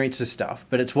 everyone experiences stuff,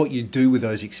 but it's what you do with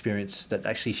those experiences that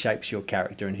actually shapes your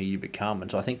character and who you become.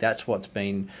 And so I think that's what's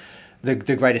been the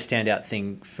greatest standout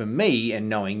thing for me, and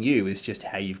knowing you, is just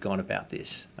how you've gone about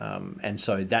this. And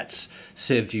so that's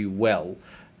served you well.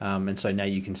 And so now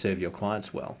you can serve your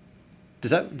clients well.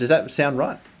 Does that sound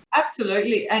right?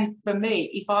 Absolutely. And for me,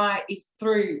 if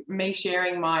through me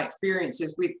sharing my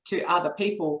experiences to other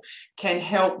people can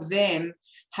help them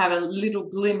have a little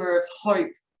glimmer of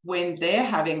hope when they're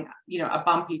having, a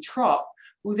bumpy trot,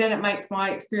 well, then it makes my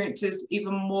experiences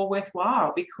even more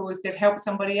worthwhile because they've helped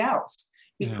somebody else.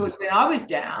 Because when I was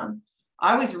down,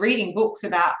 I was reading books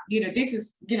about, this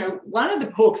is, one of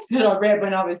the books that I read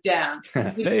when I was down.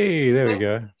 Hey, there we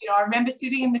go. I remember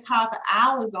sitting in the car for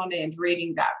hours on end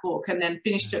reading that book, and then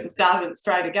finished it and started it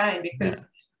straight again because,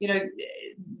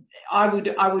 I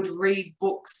would read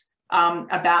books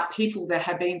about people that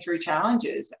have been through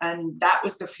challenges, and that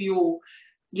was the fuel,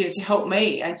 to help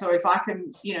me. And so if I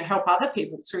can, help other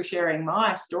people through sharing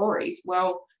my stories,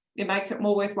 well, it makes it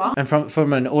more worthwhile. And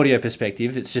from an audio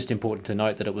perspective, it's just important to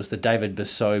note that it was the David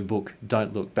Besseau book,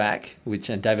 Don't Look Back,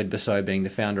 and David Besseau being the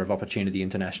founder of Opportunity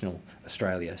International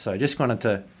Australia. So I just wanted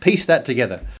to piece that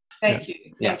together. Thank you.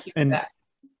 Thank you for that.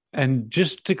 And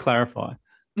just to clarify,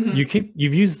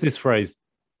 you've used this phrase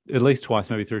at least twice,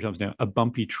 maybe 3 times now, a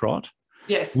bumpy trot.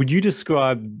 Yes. Would you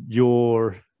describe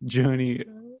your journey,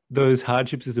 those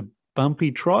hardships, as a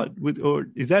bumpy trot? Or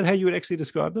is that how you would actually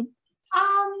describe them?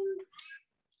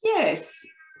 Yes.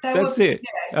 That's it.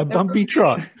 A bumpy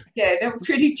trot. Yeah, they were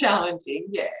pretty challenging.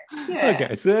 Yeah.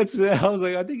 Okay, so I was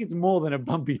like, I think it's more than a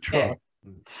bumpy trot.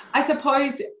 Yeah. I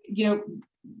suppose,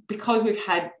 because we've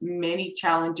had many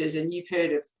challenges, and you've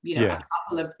heard of, a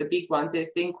couple of the big ones,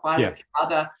 there's been quite a few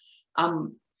other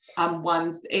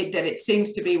ones that it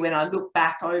seems to be, when I look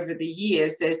back over the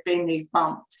years, there's been these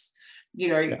bumps,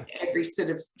 every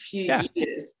sort of few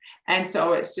years. And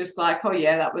so it's just like, oh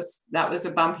yeah, that was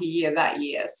a bumpy year that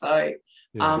year. So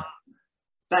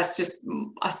that's just,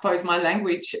 I suppose, my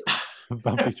language.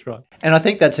 Bumpy trot. And I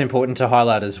think that's important to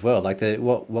highlight as well. Like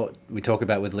what we talk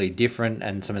about with Lead Different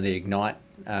and some of the Ignite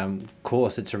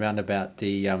course, it's around about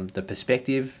the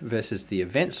perspective versus the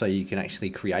event. So you can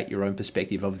actually create your own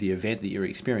perspective of the event that you're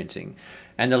experiencing.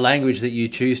 And the language that you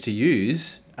choose to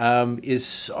use is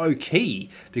so key,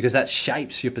 because that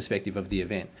shapes your perspective of the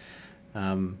event.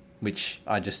 which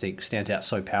I just think stands out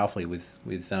so powerfully with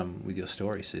your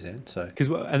story, Suzanne. So,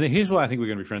 and here's why I think we're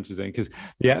going to be friends, Suzanne, because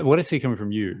what I see coming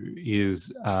from you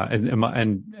is, and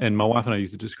my wife and I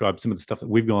used to describe some of the stuff that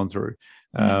we've gone through,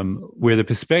 where the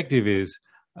perspective is,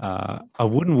 I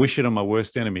wouldn't wish it on my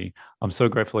worst enemy. I'm so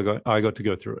grateful I got to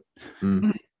go through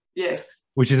it. Yes.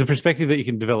 Which is a perspective that you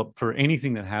can develop for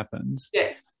anything that happens.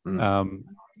 Yes.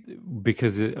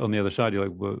 Because on the other side, you're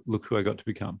like, well, look who I got to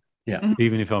become. Yeah.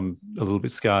 Even if I'm a little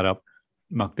bit scarred up,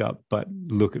 mucked up, but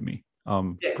look at me.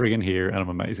 I'm friggin' here and I'm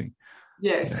amazing.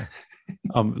 Yes.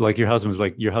 Like your husband's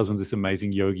this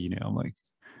amazing yogi now. I'm like,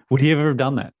 would he ever have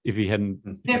done that if he hadn't?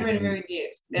 Never in a million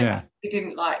years. Never. Yeah. He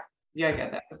didn't like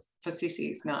yoga. That was for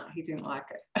sissies. No, he didn't like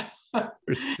it.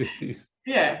 For sissies.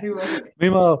 Yeah, he wasn't.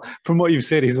 Meanwhile, from what you've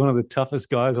said, he's one of the toughest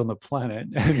guys on the planet,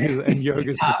 and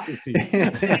yoga's for sissies.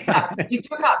 He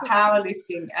took up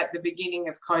powerlifting at the beginning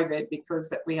of COVID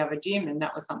because we have a gym, and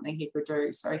that was something he could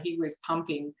do. So he was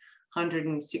pumping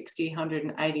 160,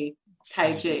 180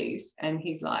 kgs, and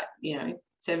he's like,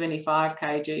 75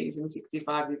 kgs and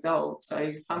 65 years old. So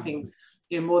he's pumping,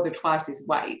 more than twice his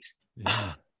weight.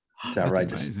 Yeah. It's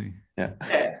outrageous. That's amazing.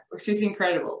 Yeah, which is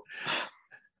incredible.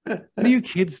 What do your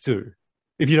kids do?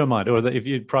 If you don't mind, or if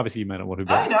you privacy, you may not want to.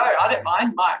 No, I don't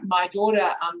mind. My daughter,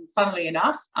 funnily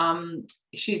enough,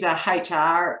 she's a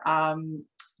HR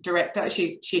director.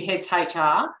 She heads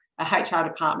HR, a HR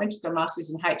department. She's got a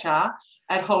master's in HR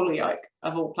at Holyoke,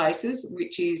 of all places,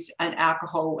 which is an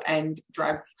alcohol and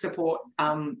drug support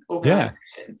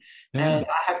organisation. Yeah. And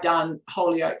I have done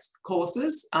Holyoke's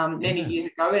courses many years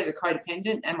ago as a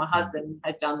codependent, and my husband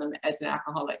has done them as an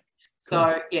alcoholic.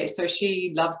 So, so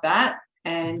she loves that.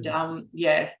 And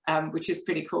which is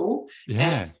pretty cool.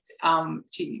 Yeah. And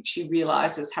she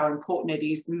realizes how important it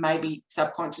is, maybe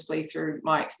subconsciously through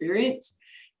my experience.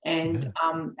 And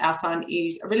our son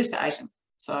is a real estate agent.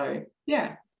 So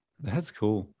that's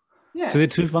cool. Yeah. So they're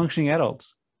two functioning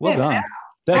adults. Well done.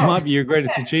 That might be your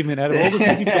greatest achievement out of all the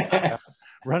things you've talked about.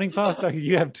 Running fast back,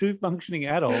 you have two functioning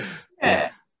adults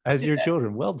as your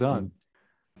children. Well done.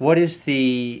 What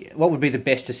would be the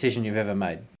best decision you've ever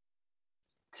made?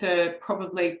 To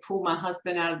probably pull my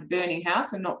husband out of the burning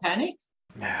house and not panic.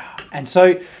 And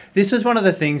so this was one of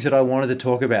the things that I wanted to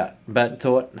talk about, but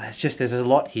thought there's a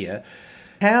lot here.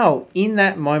 How, in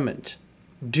that moment,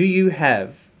 do you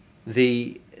have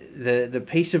the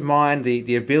peace of mind,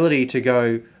 the ability to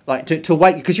go, like to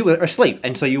wake, because you were asleep,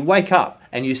 and so you wake up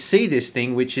and you see this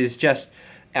thing which is just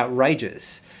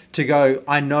outrageous, to go,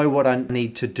 I know what I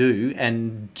need to do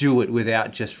and do it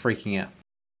without just freaking out?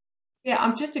 Yeah,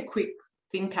 I'm just a quick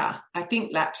thinker. I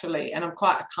think laterally, and I'm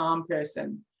quite a calm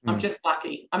person. I'm just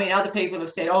lucky. I mean, other people have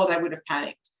said, they would have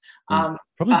panicked.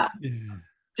 Probably.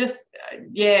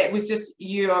 It was just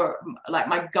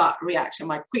my gut reaction.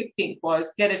 My quick think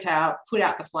was get a towel, put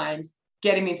out the flames,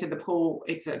 get him into the pool.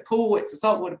 It's a pool. It's a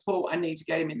saltwater pool. I need to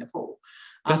get him in the pool.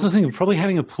 That's the thing. Probably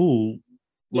having a pool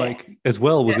as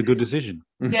well was a good decision.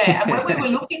 Yeah, and when we were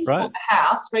looking for the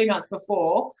house 3 months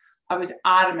before, I was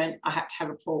adamant I had to have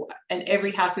a pool. And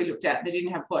every house we looked at, they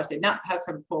didn't have a pool. I said, no, it has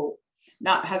to have a pool.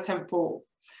 No, it has to have a pool.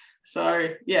 So,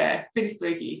 pretty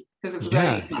spooky, because it was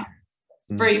only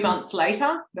 3 months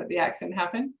later that the accident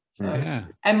happened. So,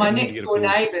 and my next door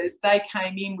neighbours, they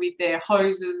came in with their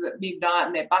hoses at midnight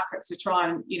and their buckets to try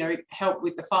and, help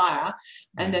with the fire.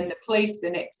 And then the police the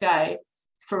next day,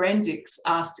 forensics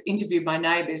interviewed my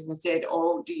neighbours and said,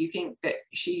 do you think that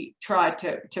she tried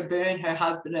to burn her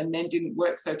husband and then didn't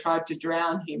work, so tried to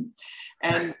drown him?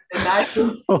 And the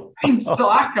neighbour in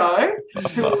Psycho,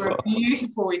 who were a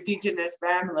beautiful Indigenous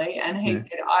family, and he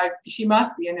said, she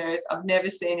must be a nurse. I've never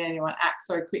seen anyone act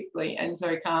so quickly and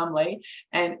so calmly,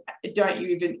 and don't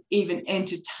you even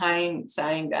entertain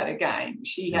saying that again.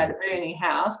 She had a burning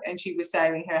house and she was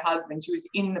saving her husband. She was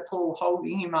in the pool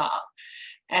holding him up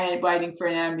and waiting for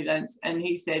an ambulance. And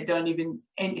he said,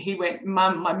 and he went,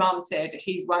 my mum said,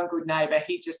 he's one good neighbour.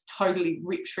 He just totally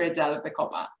ripped shreds out of the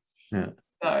copper. Yeah.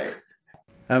 So.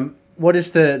 What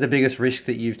is the biggest risk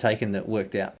that you've taken that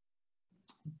worked out?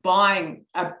 Buying,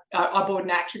 I bought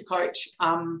an action coach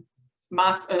a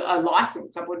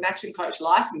license. I bought an action coach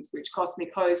license, which cost me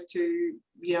close to,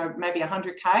 maybe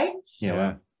 100K. Yeah.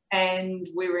 Wow. And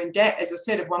we were in debt, as I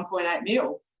said, of 1.8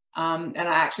 mil. And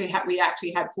we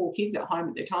actually had 4 kids at home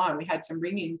at the time. We had some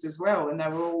ring-ins as well, and they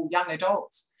were all young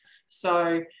adults.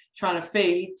 So trying to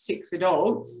feed 6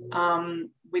 adults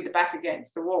with the back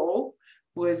against the wall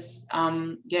was,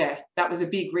 that was a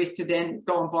big risk to then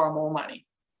go and borrow more money.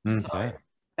 So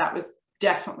that was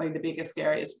definitely the biggest,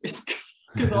 scariest risk,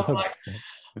 because I'm like,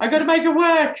 I got to make it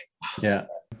work. Yeah.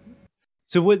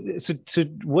 So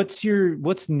what's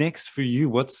next for you?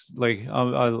 What's like,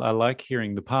 I like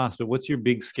hearing the past, but what's your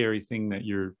big scary thing that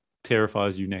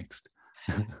terrifies you next?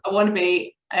 I want to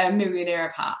be a millionaire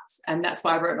of hearts, and that's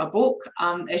why I wrote my book.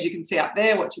 As you can see up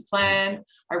there, What's Your Plan?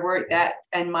 I wrote that,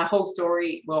 and my whole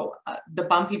story, the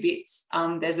bumpy bits,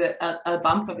 there's a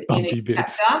bump of it in each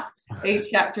chapter. Each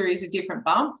chapter is a different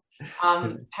bump,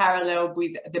 paralleled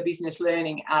with the business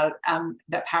learning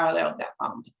that paralleled that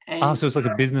bump. And so it's like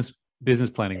a business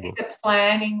planning book. It's a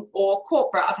planning or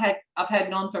corporate. I've had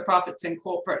non-for-profits and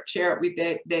corporate share it with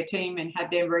their team and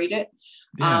had them read it.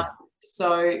 Yeah.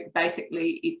 So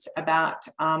basically it's about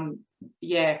how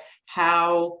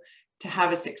to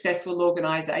have a successful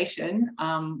organization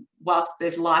whilst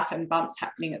there's life and bumps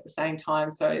happening at the same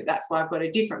time. So that's why I've got a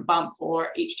different bump for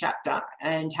each chapter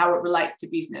and how it relates to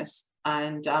business.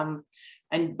 And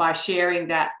by sharing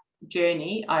that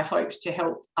journey, I hope to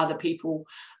help other people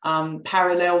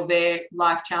parallel their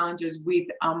life challenges with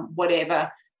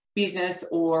whatever business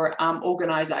or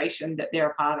organization that they're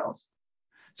a part of.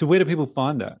 So where do people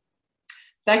find that?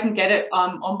 They can get it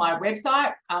on my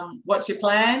website, What's Your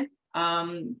Plan,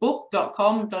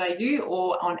 book.com.au,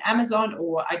 or on Amazon,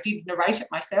 or I did narrate it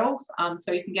myself,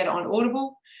 so you can get it on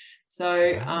Audible. So,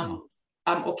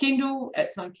 or Kindle,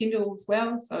 it's on Kindle as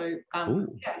well. So,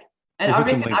 yeah. And I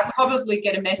reckon I probably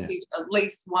get a message at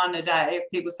least one a day of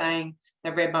people saying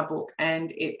they've read my book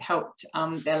and it helped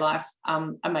their life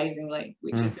amazingly,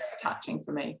 which is very touching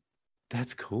for me.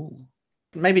 That's cool.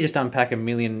 Maybe just unpack a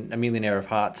millionaire of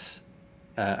hearts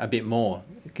a bit more.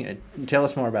 Tell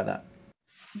us more about that.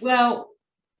 Well,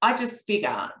 I just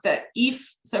figure that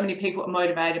if so many people are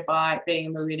motivated by being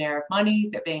a millionaire of money,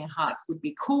 that being hearts would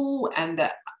be cool, and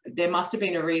that there must have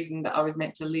been a reason that I was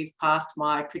meant to live past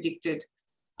my predicted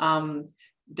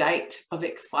date of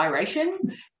expiration.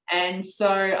 And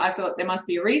so I thought there must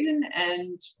be a reason,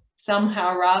 and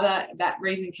somehow or other that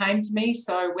reason came to me.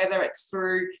 So whether it's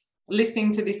through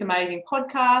listening to this amazing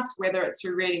podcast, whether it's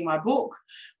through reading my book,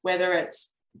 whether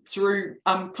it's through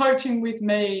coaching with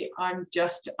me, I'm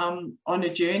just on a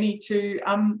journey to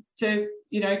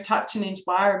touch and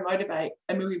inspire and motivate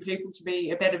 1 million people to be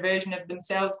a better version of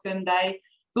themselves than they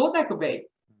thought they could be.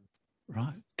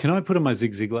 Right. Can I put on my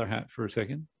Zig Ziglar hat for a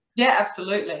second? Yeah,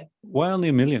 absolutely. Why only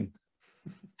 1 million?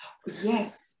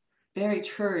 Yes, very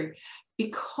true.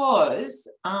 Because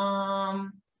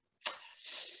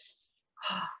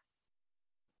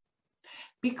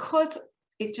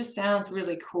it just sounds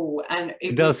really cool, and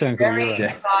it does sound very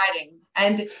exciting.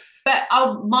 But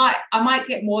I might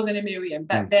get more than 1 million,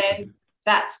 but then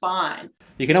that's fine.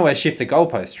 You can always shift the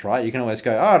goalposts, right? You can always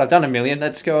go, all right, I've done 1 million,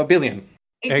 let's go 1 billion.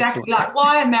 Exactly. Excellent. Like,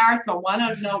 why a marathon? Why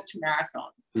not an ultra marathon?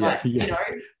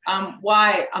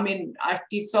 Why? I mean, I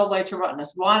did Solo to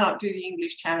Rottenness. Why not do the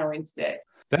English Channel instead?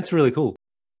 That's really cool.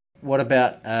 What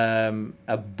about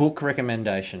a book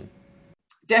recommendation?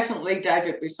 Definitely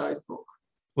David Rousseau's book.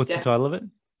 What's the title of it?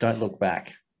 Don't Look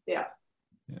Back. Yeah.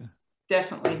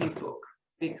 Definitely his book,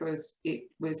 because it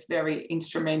was very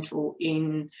instrumental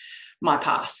in my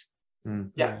path.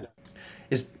 Yeah.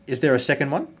 Is there a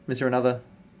second one? Is there another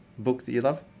book that you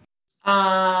love?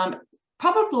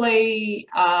 Probably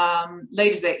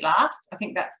Leaders Eat Last. I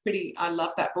think I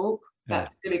love that book.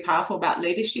 That's really powerful about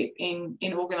leadership in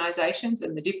organisations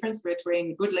and the difference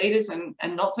between good leaders and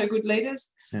not so good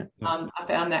leaders. I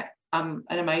found that an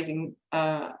amazing,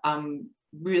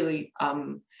 really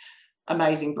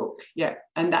amazing book. Yeah.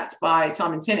 And that's by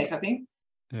Simon Sinek, I think.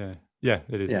 Yeah,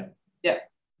 it is. Yeah.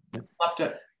 Loved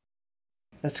it.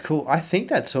 That's cool. I think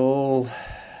that's all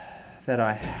that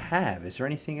I have. Is there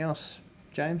anything else,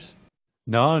 James?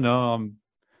 No.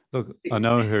 Look, I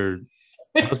know her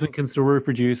husband can still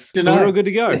reproduce. So we're all good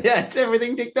to go. Yeah, it's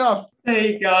everything ticked off. There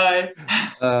you go.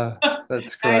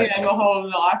 That's great. I have a whole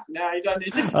life now. You don't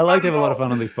need to. I like to have a lot of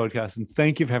fun on these podcasts, and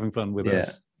thank you for having fun with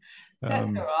us. That's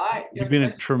all right. You've been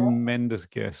a tremendous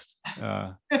guest.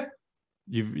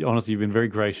 You've been very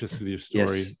gracious with your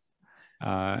story,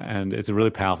 and it's a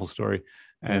really powerful story.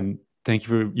 And thank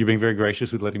you you've been very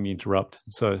gracious with letting me interrupt.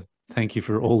 So thank you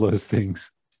for all those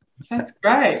things. That's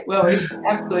great. Well, it's an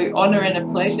absolute honour and a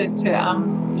pleasure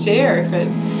to share. If it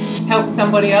helps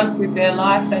somebody else with their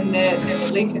life and their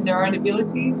belief in their own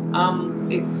abilities,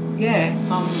 it's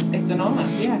an honour.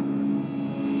 Yeah.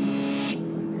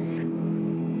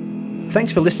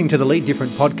 Thanks for listening to the Lead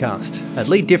Different podcast. At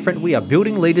Lead Different, we are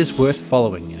building leaders worth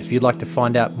following. And if you'd like to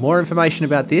find out more information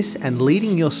about this and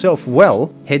leading yourself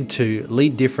well, head to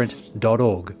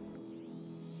leaddifferent.org.